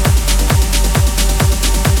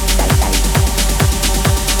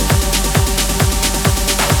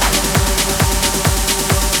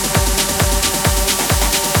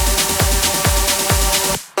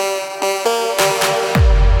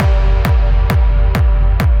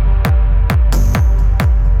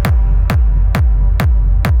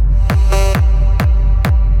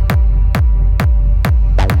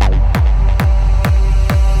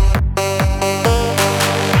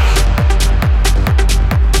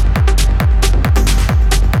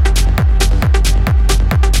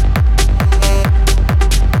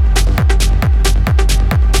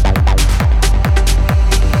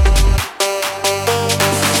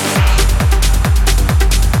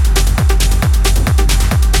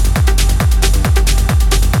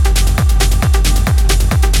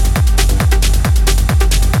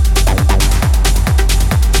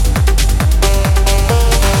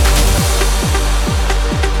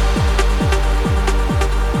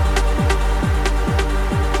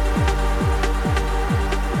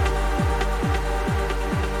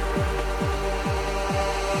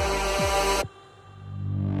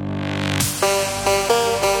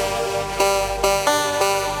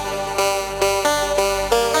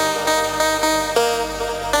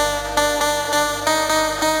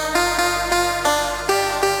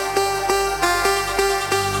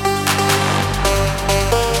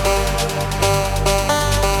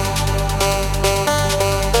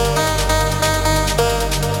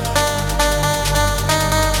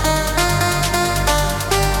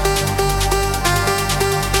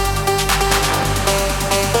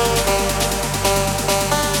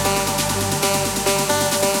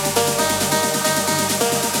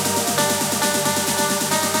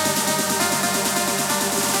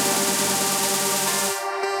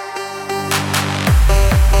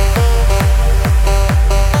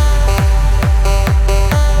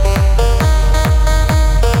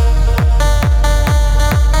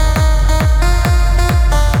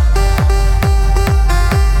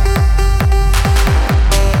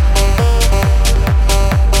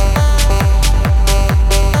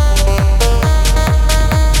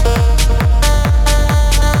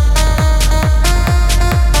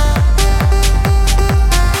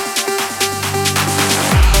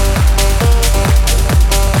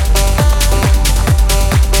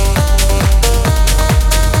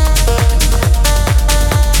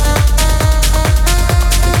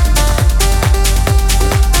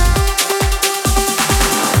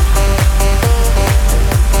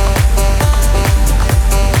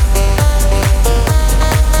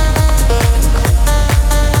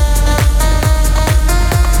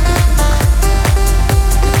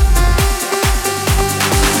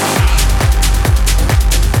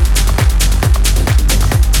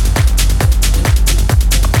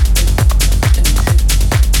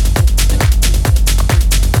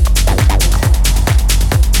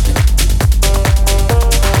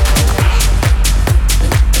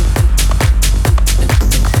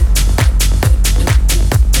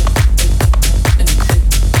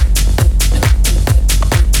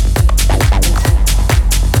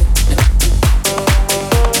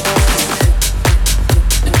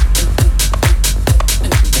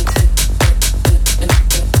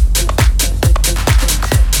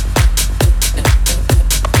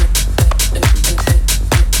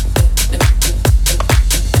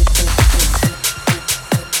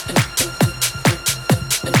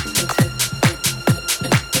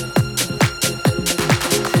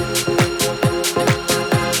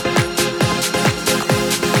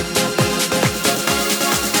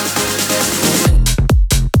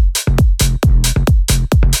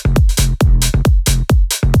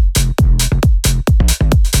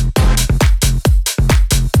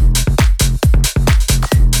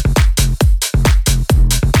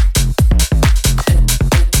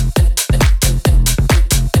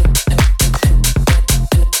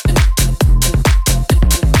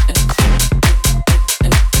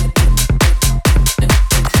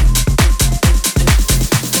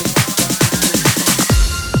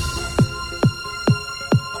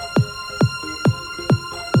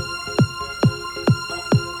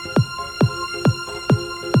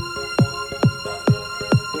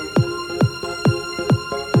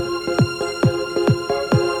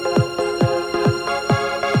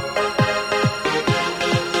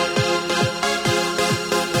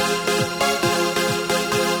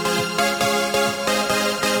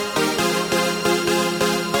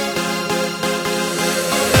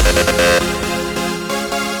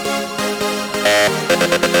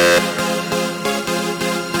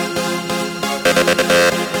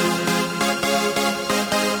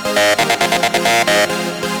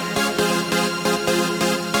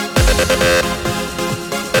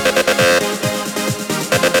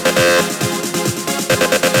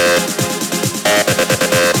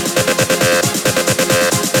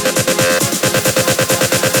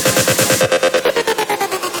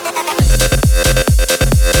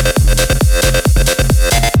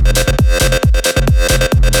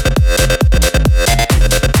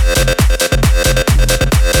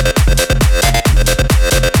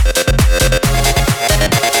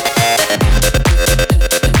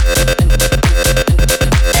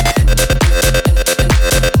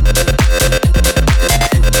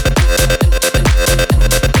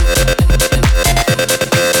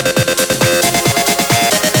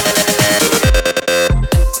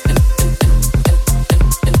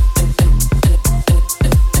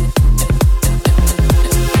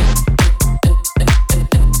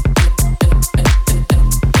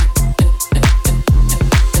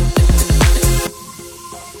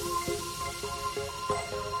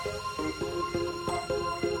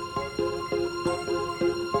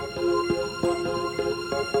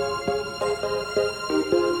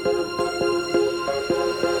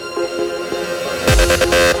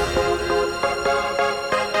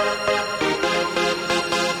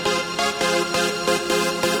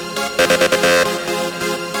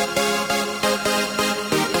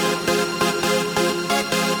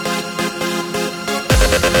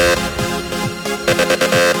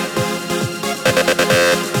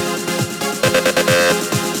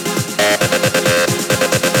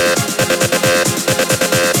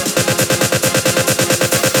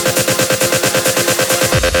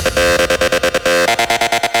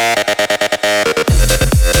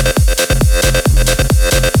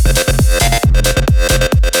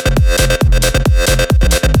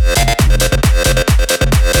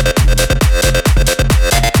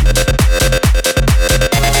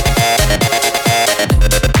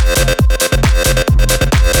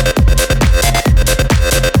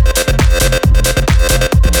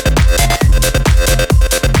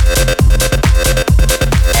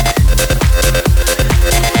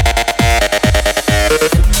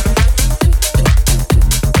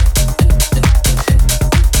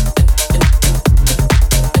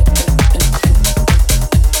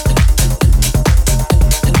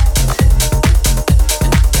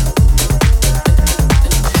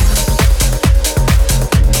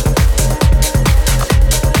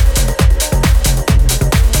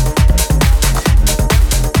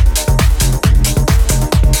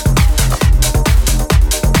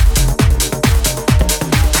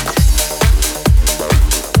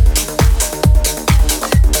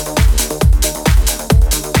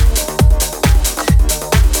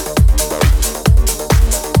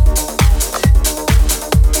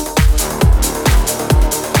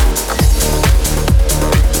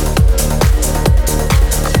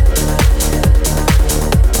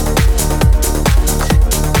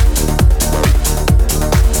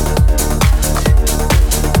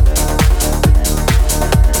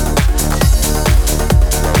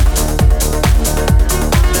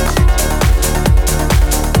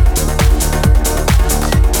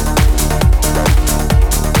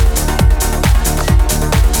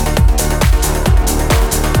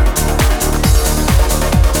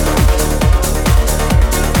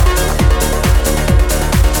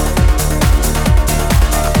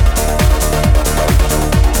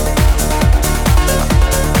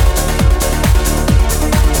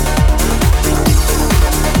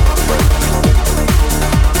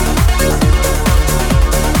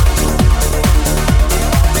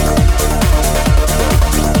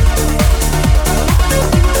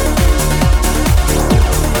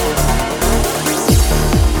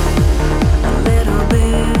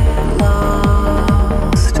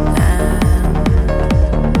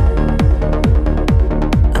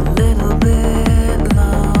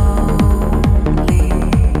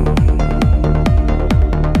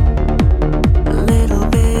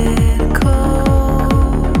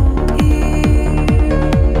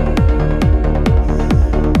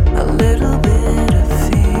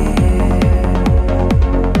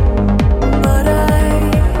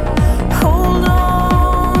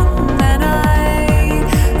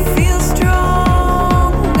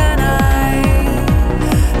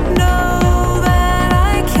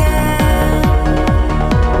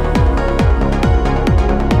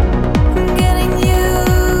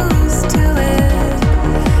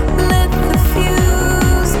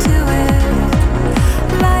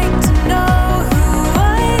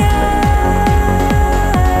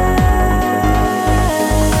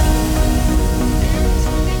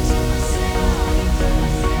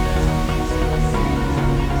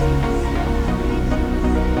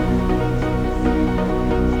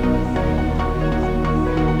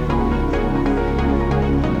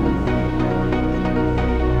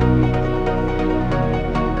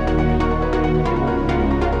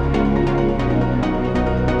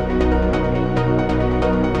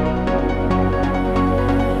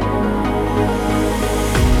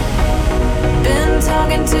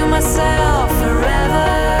 talking to myself forever.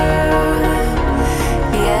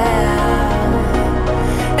 Yeah.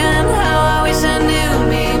 And how I wish I knew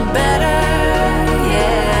me better.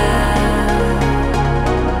 Yeah.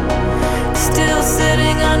 Still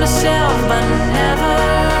sitting on the shelf, but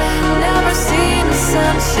never seen the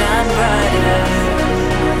sunshine brighter.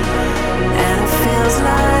 And it feels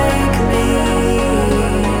like me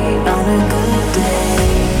on a good day.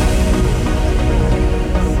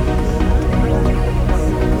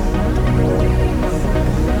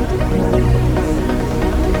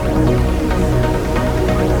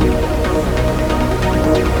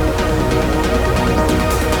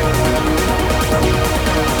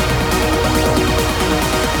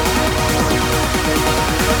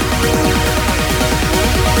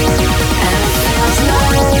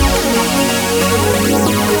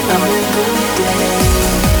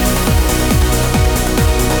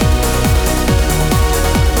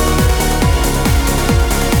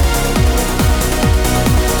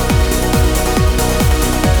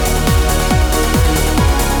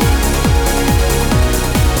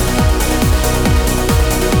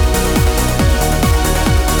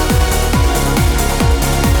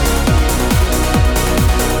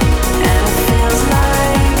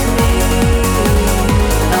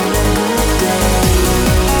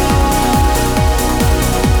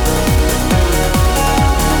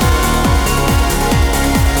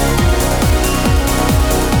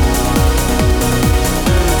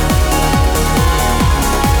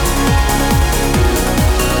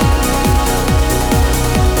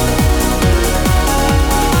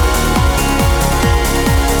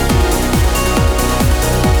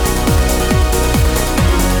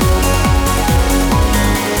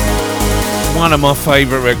 One of my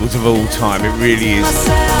favourite records of all time, it really is.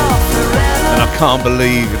 And I can't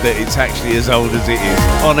believe that it's actually as old as it is.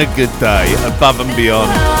 On a Good Day, Above and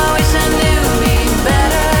Beyond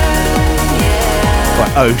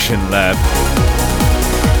by Ocean Lab.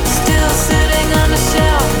 Still sitting on the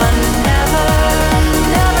shelf, but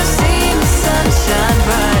never seen the sunshine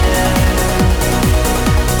brighter.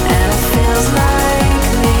 And it feels like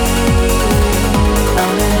me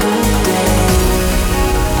on a good day.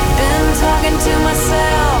 Been talking to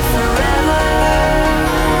myself forever.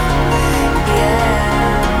 Yeah.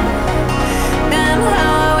 And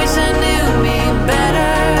how I wish I knew me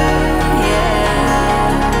better. Yeah.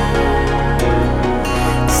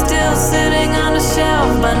 Still sitting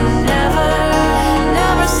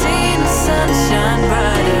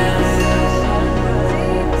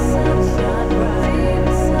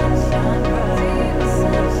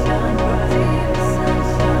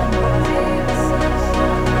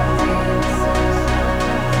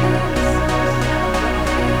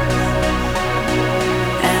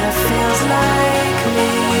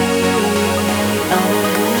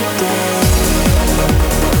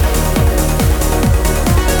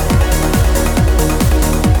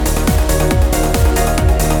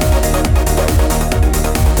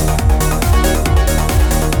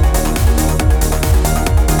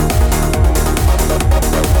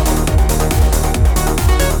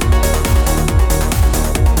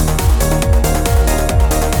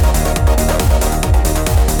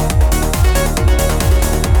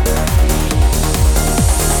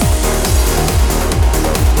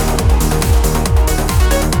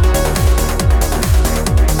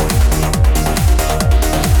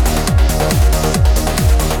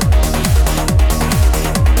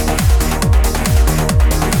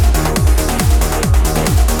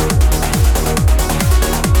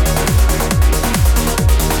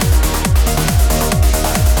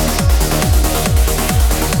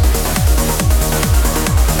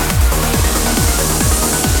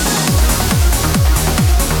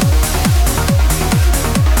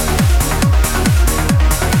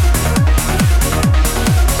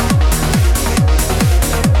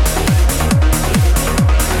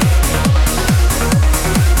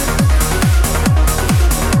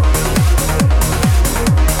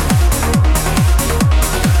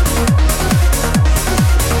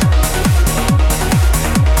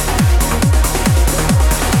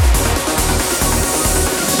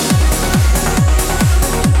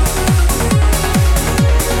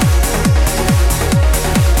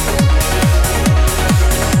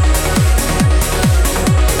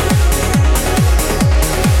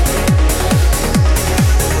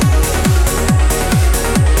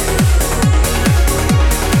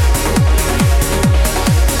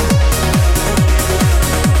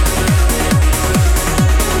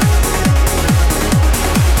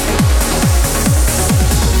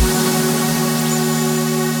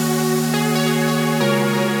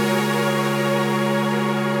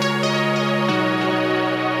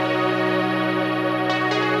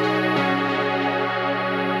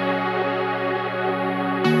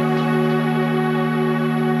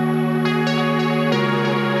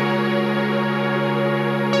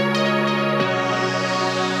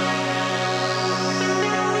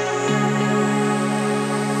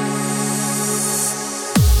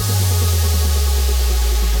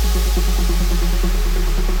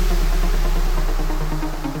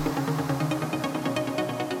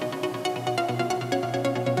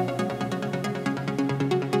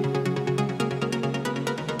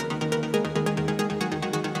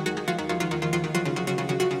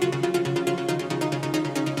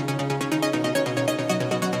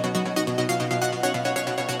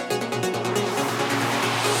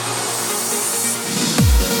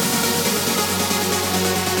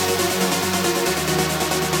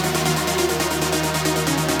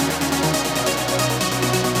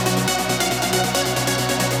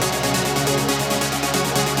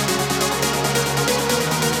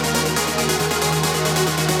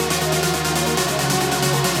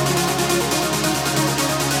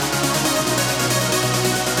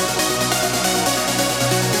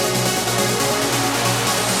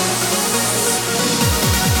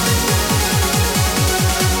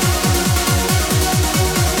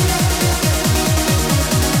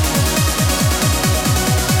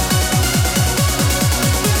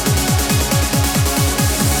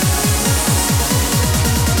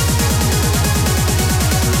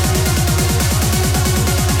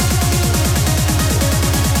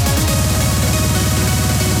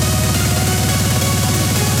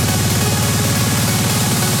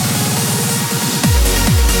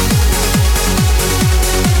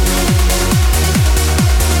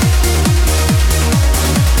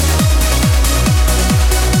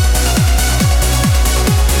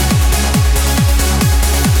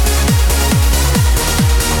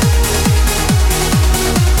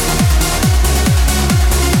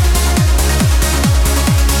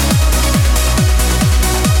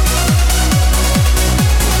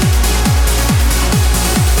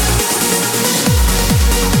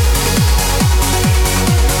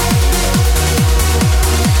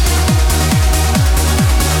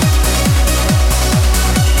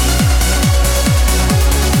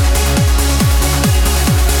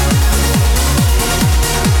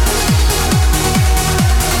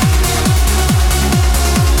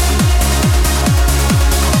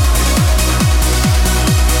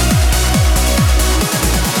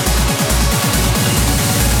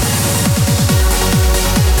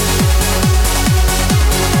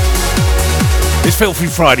Filthy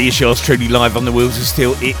Friday is yours truly live on the Wheels of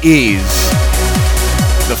Steel. It is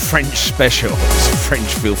the French special. It's French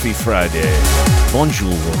Filthy Friday.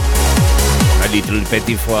 Bonjour. A little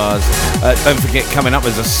petit phrase. Don't forget, coming up,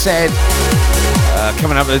 as I said,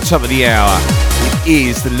 coming up at the top of the hour, it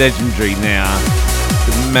is the legendary now,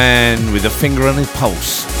 the man with a finger on his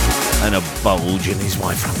pulse and a bulge in his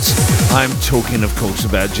Y-fronts. I'm talking, of course,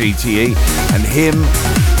 about GTE and him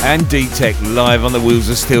and D-Tech live on the Wheels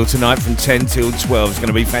of Steel tonight from 10 till 12. It's going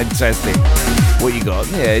to be fantastic. What you got?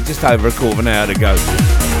 Yeah, just over a quarter of an hour to go.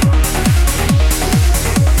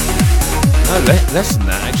 Oh, less than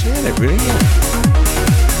that, actually, isn't it, really?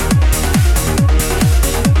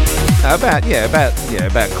 Yeah.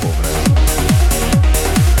 About a quarter of an hour.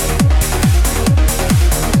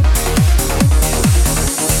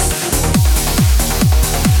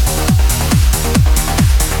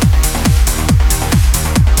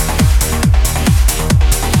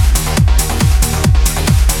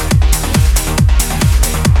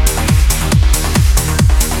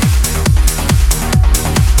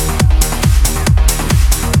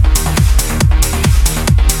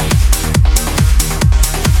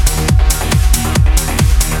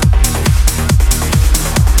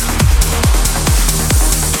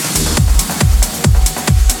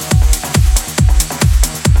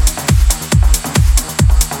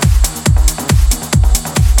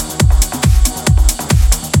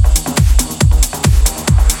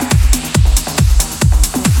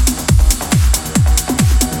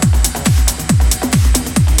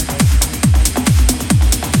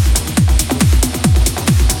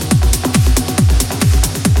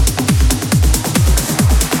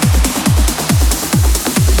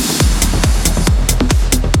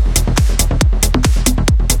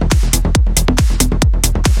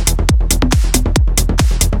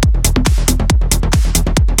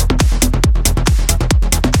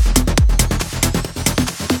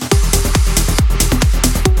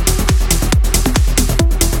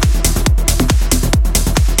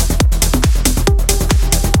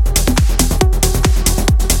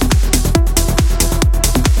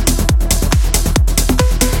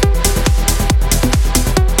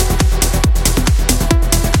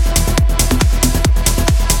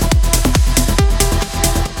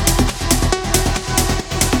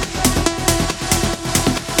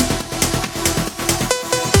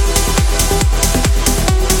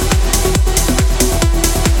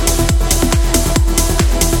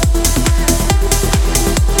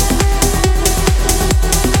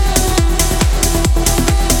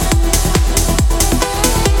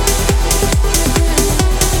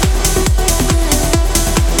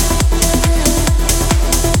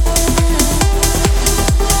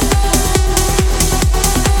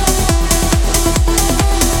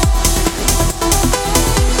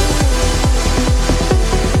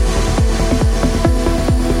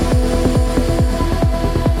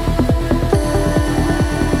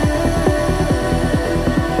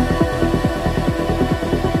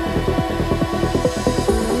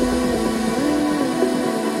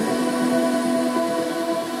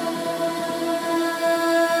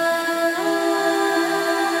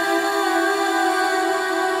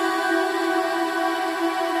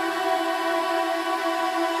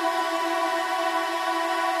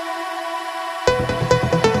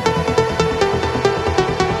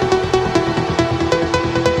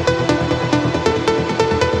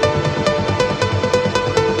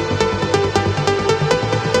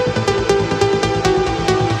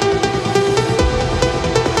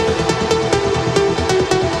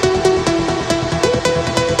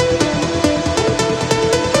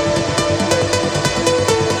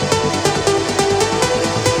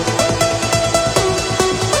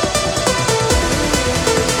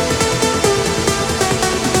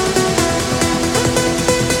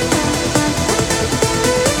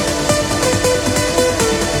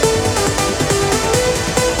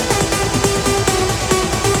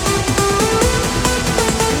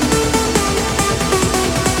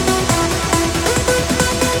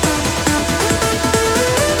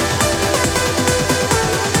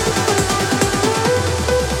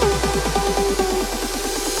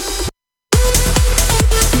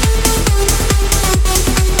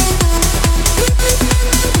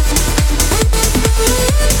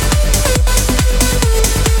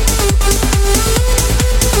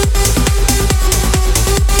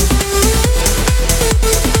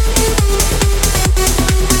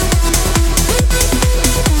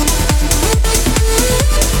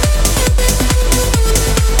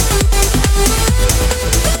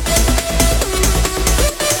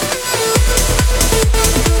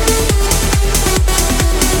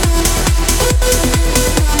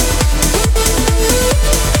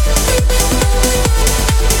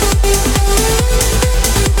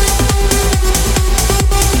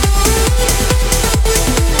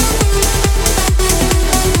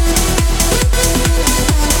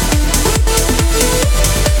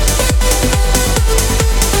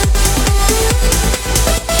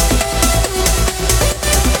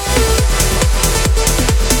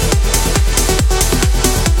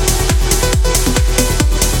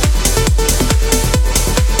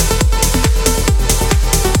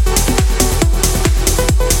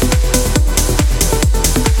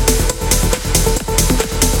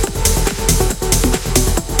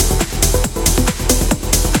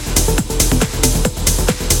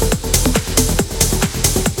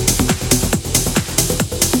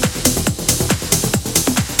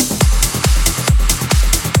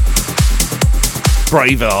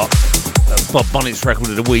 Braveheart, Bob Bonnet's record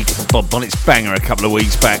of the week, Bob Bonnet's banger a couple of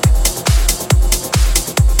weeks back.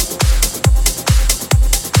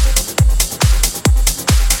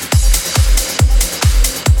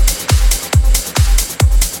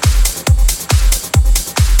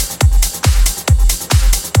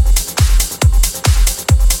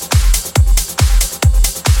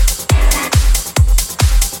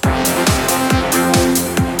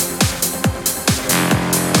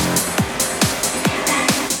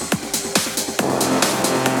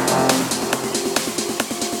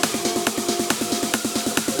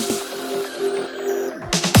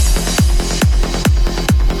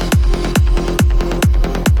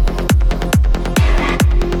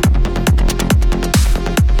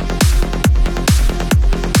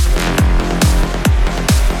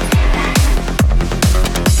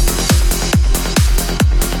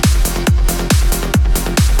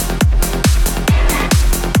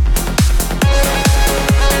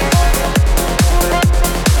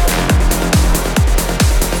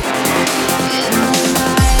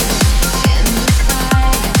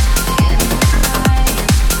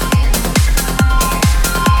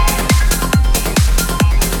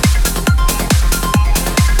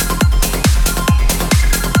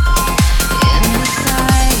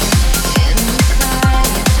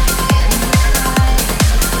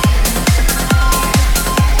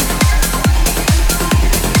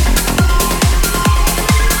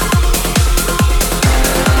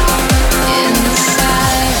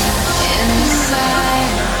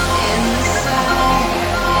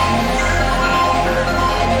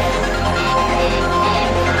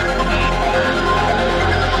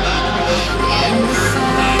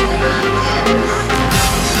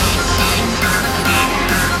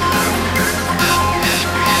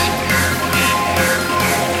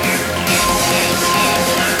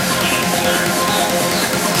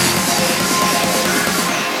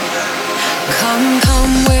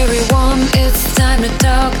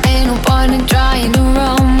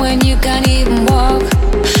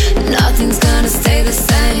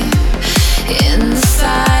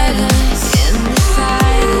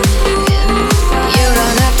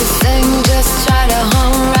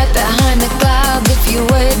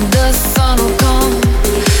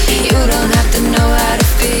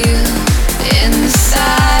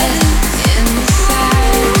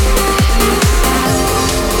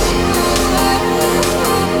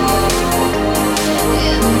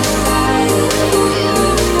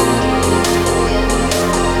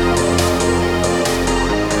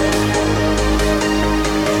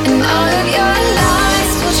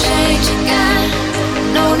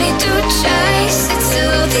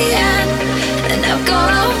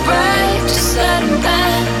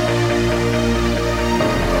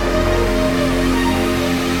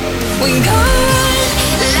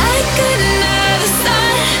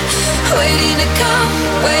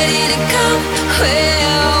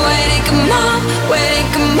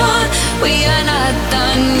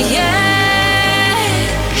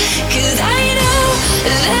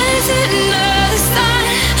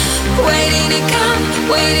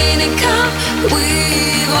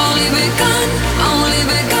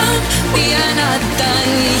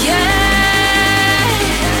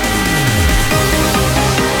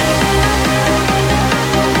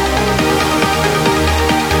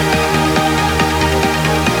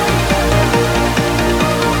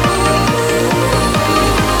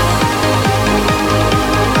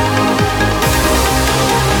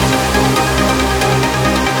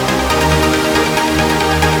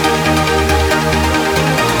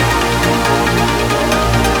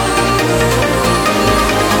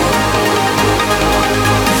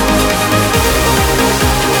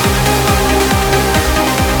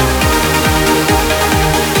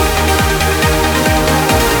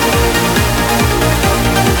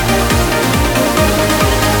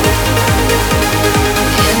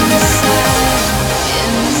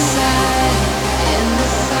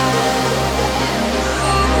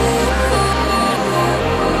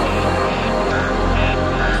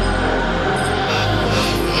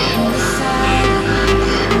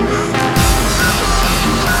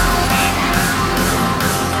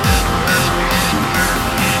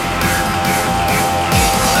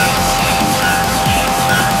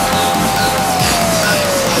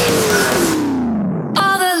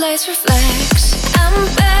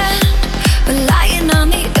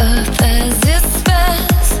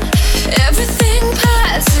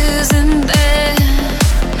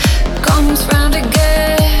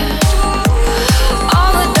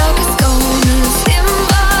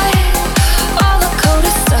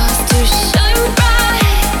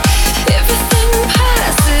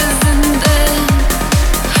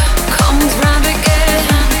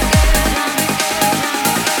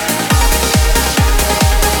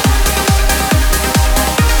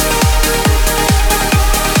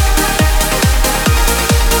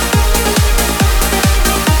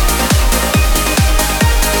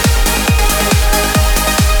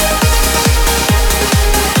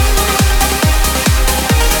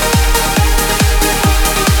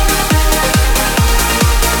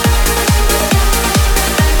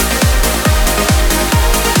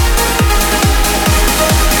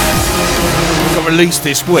 released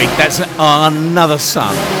this week. That's Another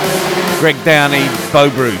Sun. Greg Downey, Bo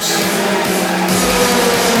Bruce.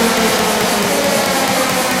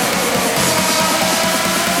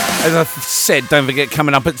 As I said, don't forget,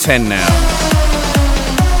 coming up at 10 now,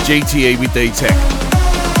 GTE with D-Tech.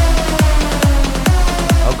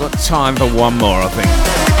 I've got time for one more, I think.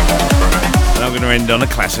 And I'm going to end on a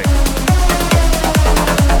classic.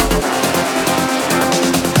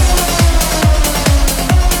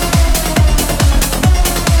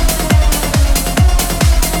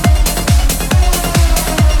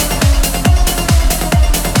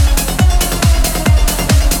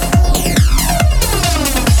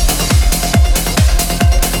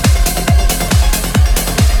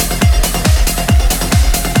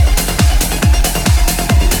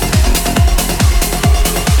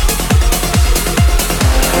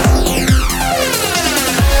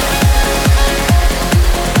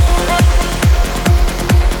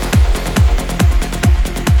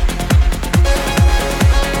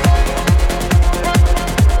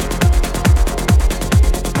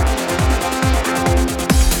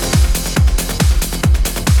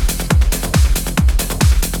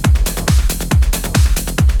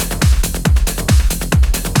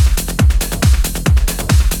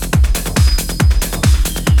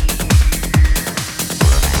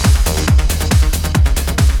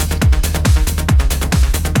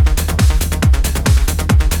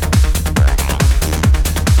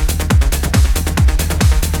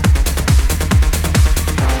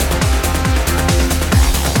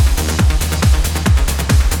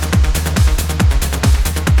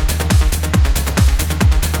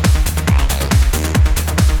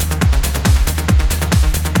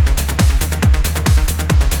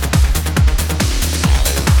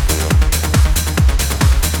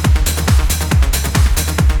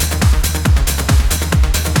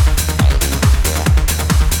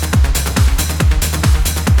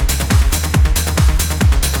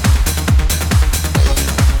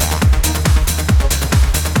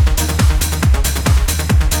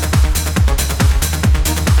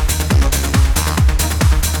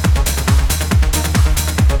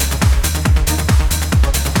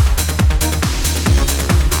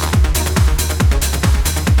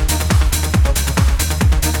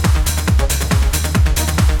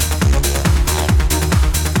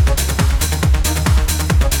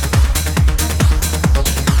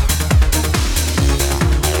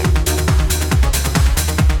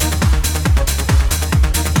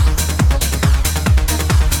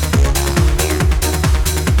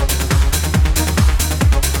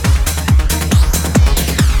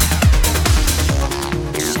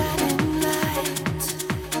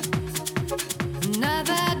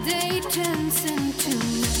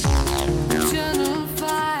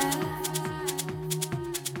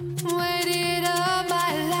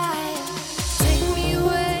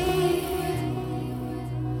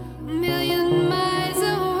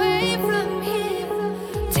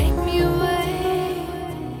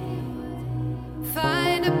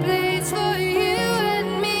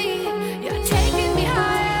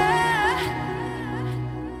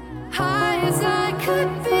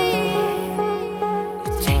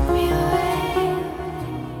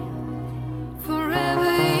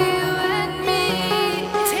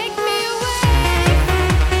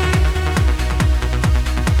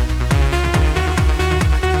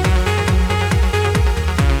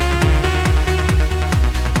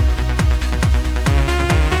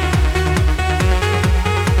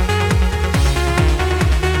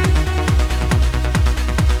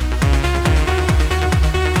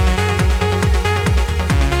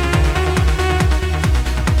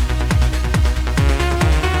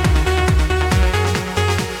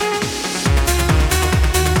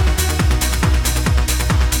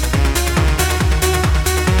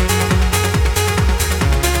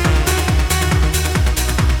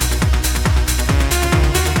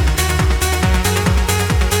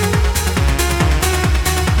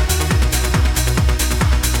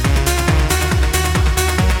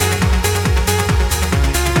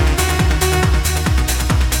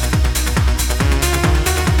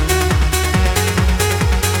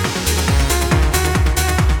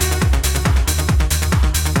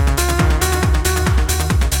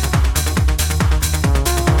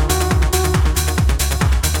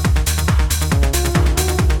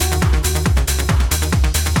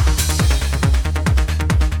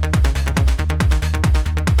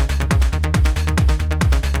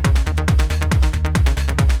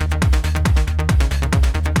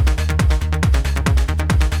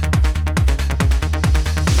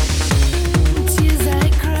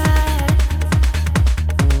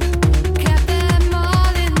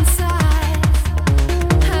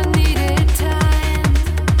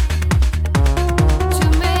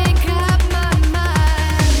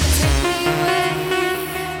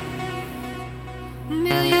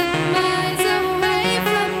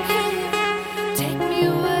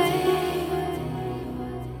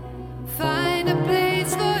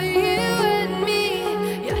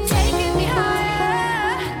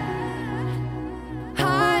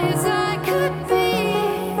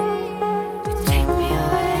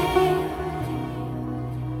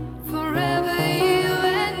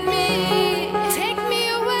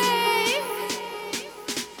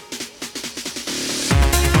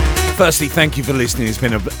 Firstly, thank you for listening. It's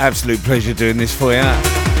been an absolute pleasure doing this for you,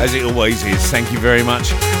 as it always is. Thank you very much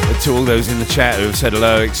to all those in the chat who have said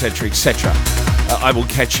hello, etc., etc. I will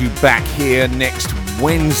catch you back here next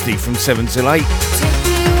Wednesday from 7 till 8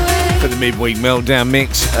 for the midweek meltdown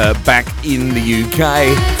mix back in the UK.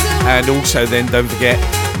 And also then, don't forget,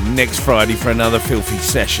 next Friday for another filthy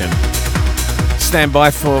session. Stand by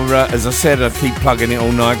for, as I said, I keep plugging it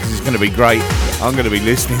all night because it's going to be great. I'm going to be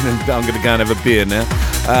listening and I'm going to go and have a beer now.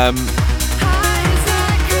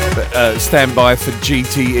 But stand by for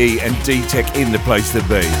GTE and D-Tech in the place to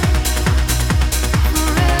be.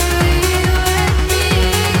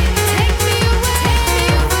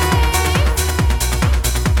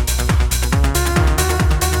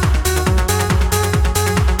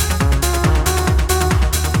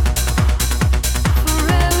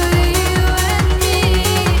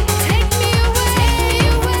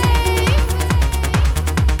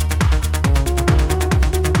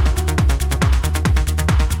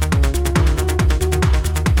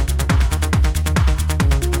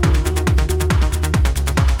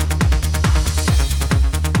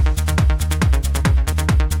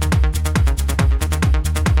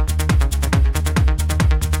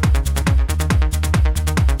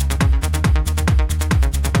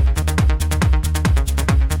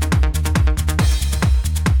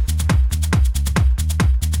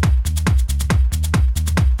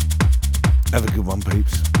 Have a good one,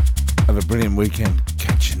 peeps. Have a brilliant weekend.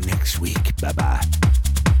 Catch you next week. Bye-bye.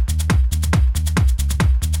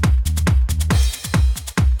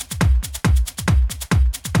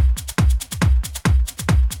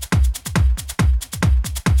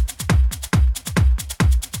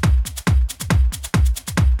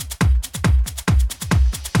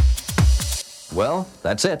 Well,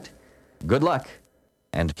 that's it. Good luck.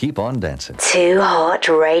 And keep on dancing. Too Hot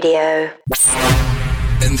Radio.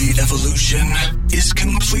 And the evolution is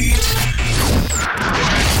complete.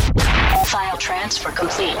 File transfer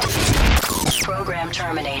complete. Program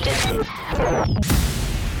terminated.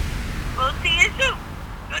 We'll see you soon.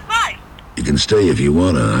 Goodbye. You can stay if you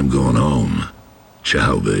wanna. I'm going home.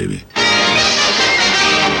 Ciao, baby.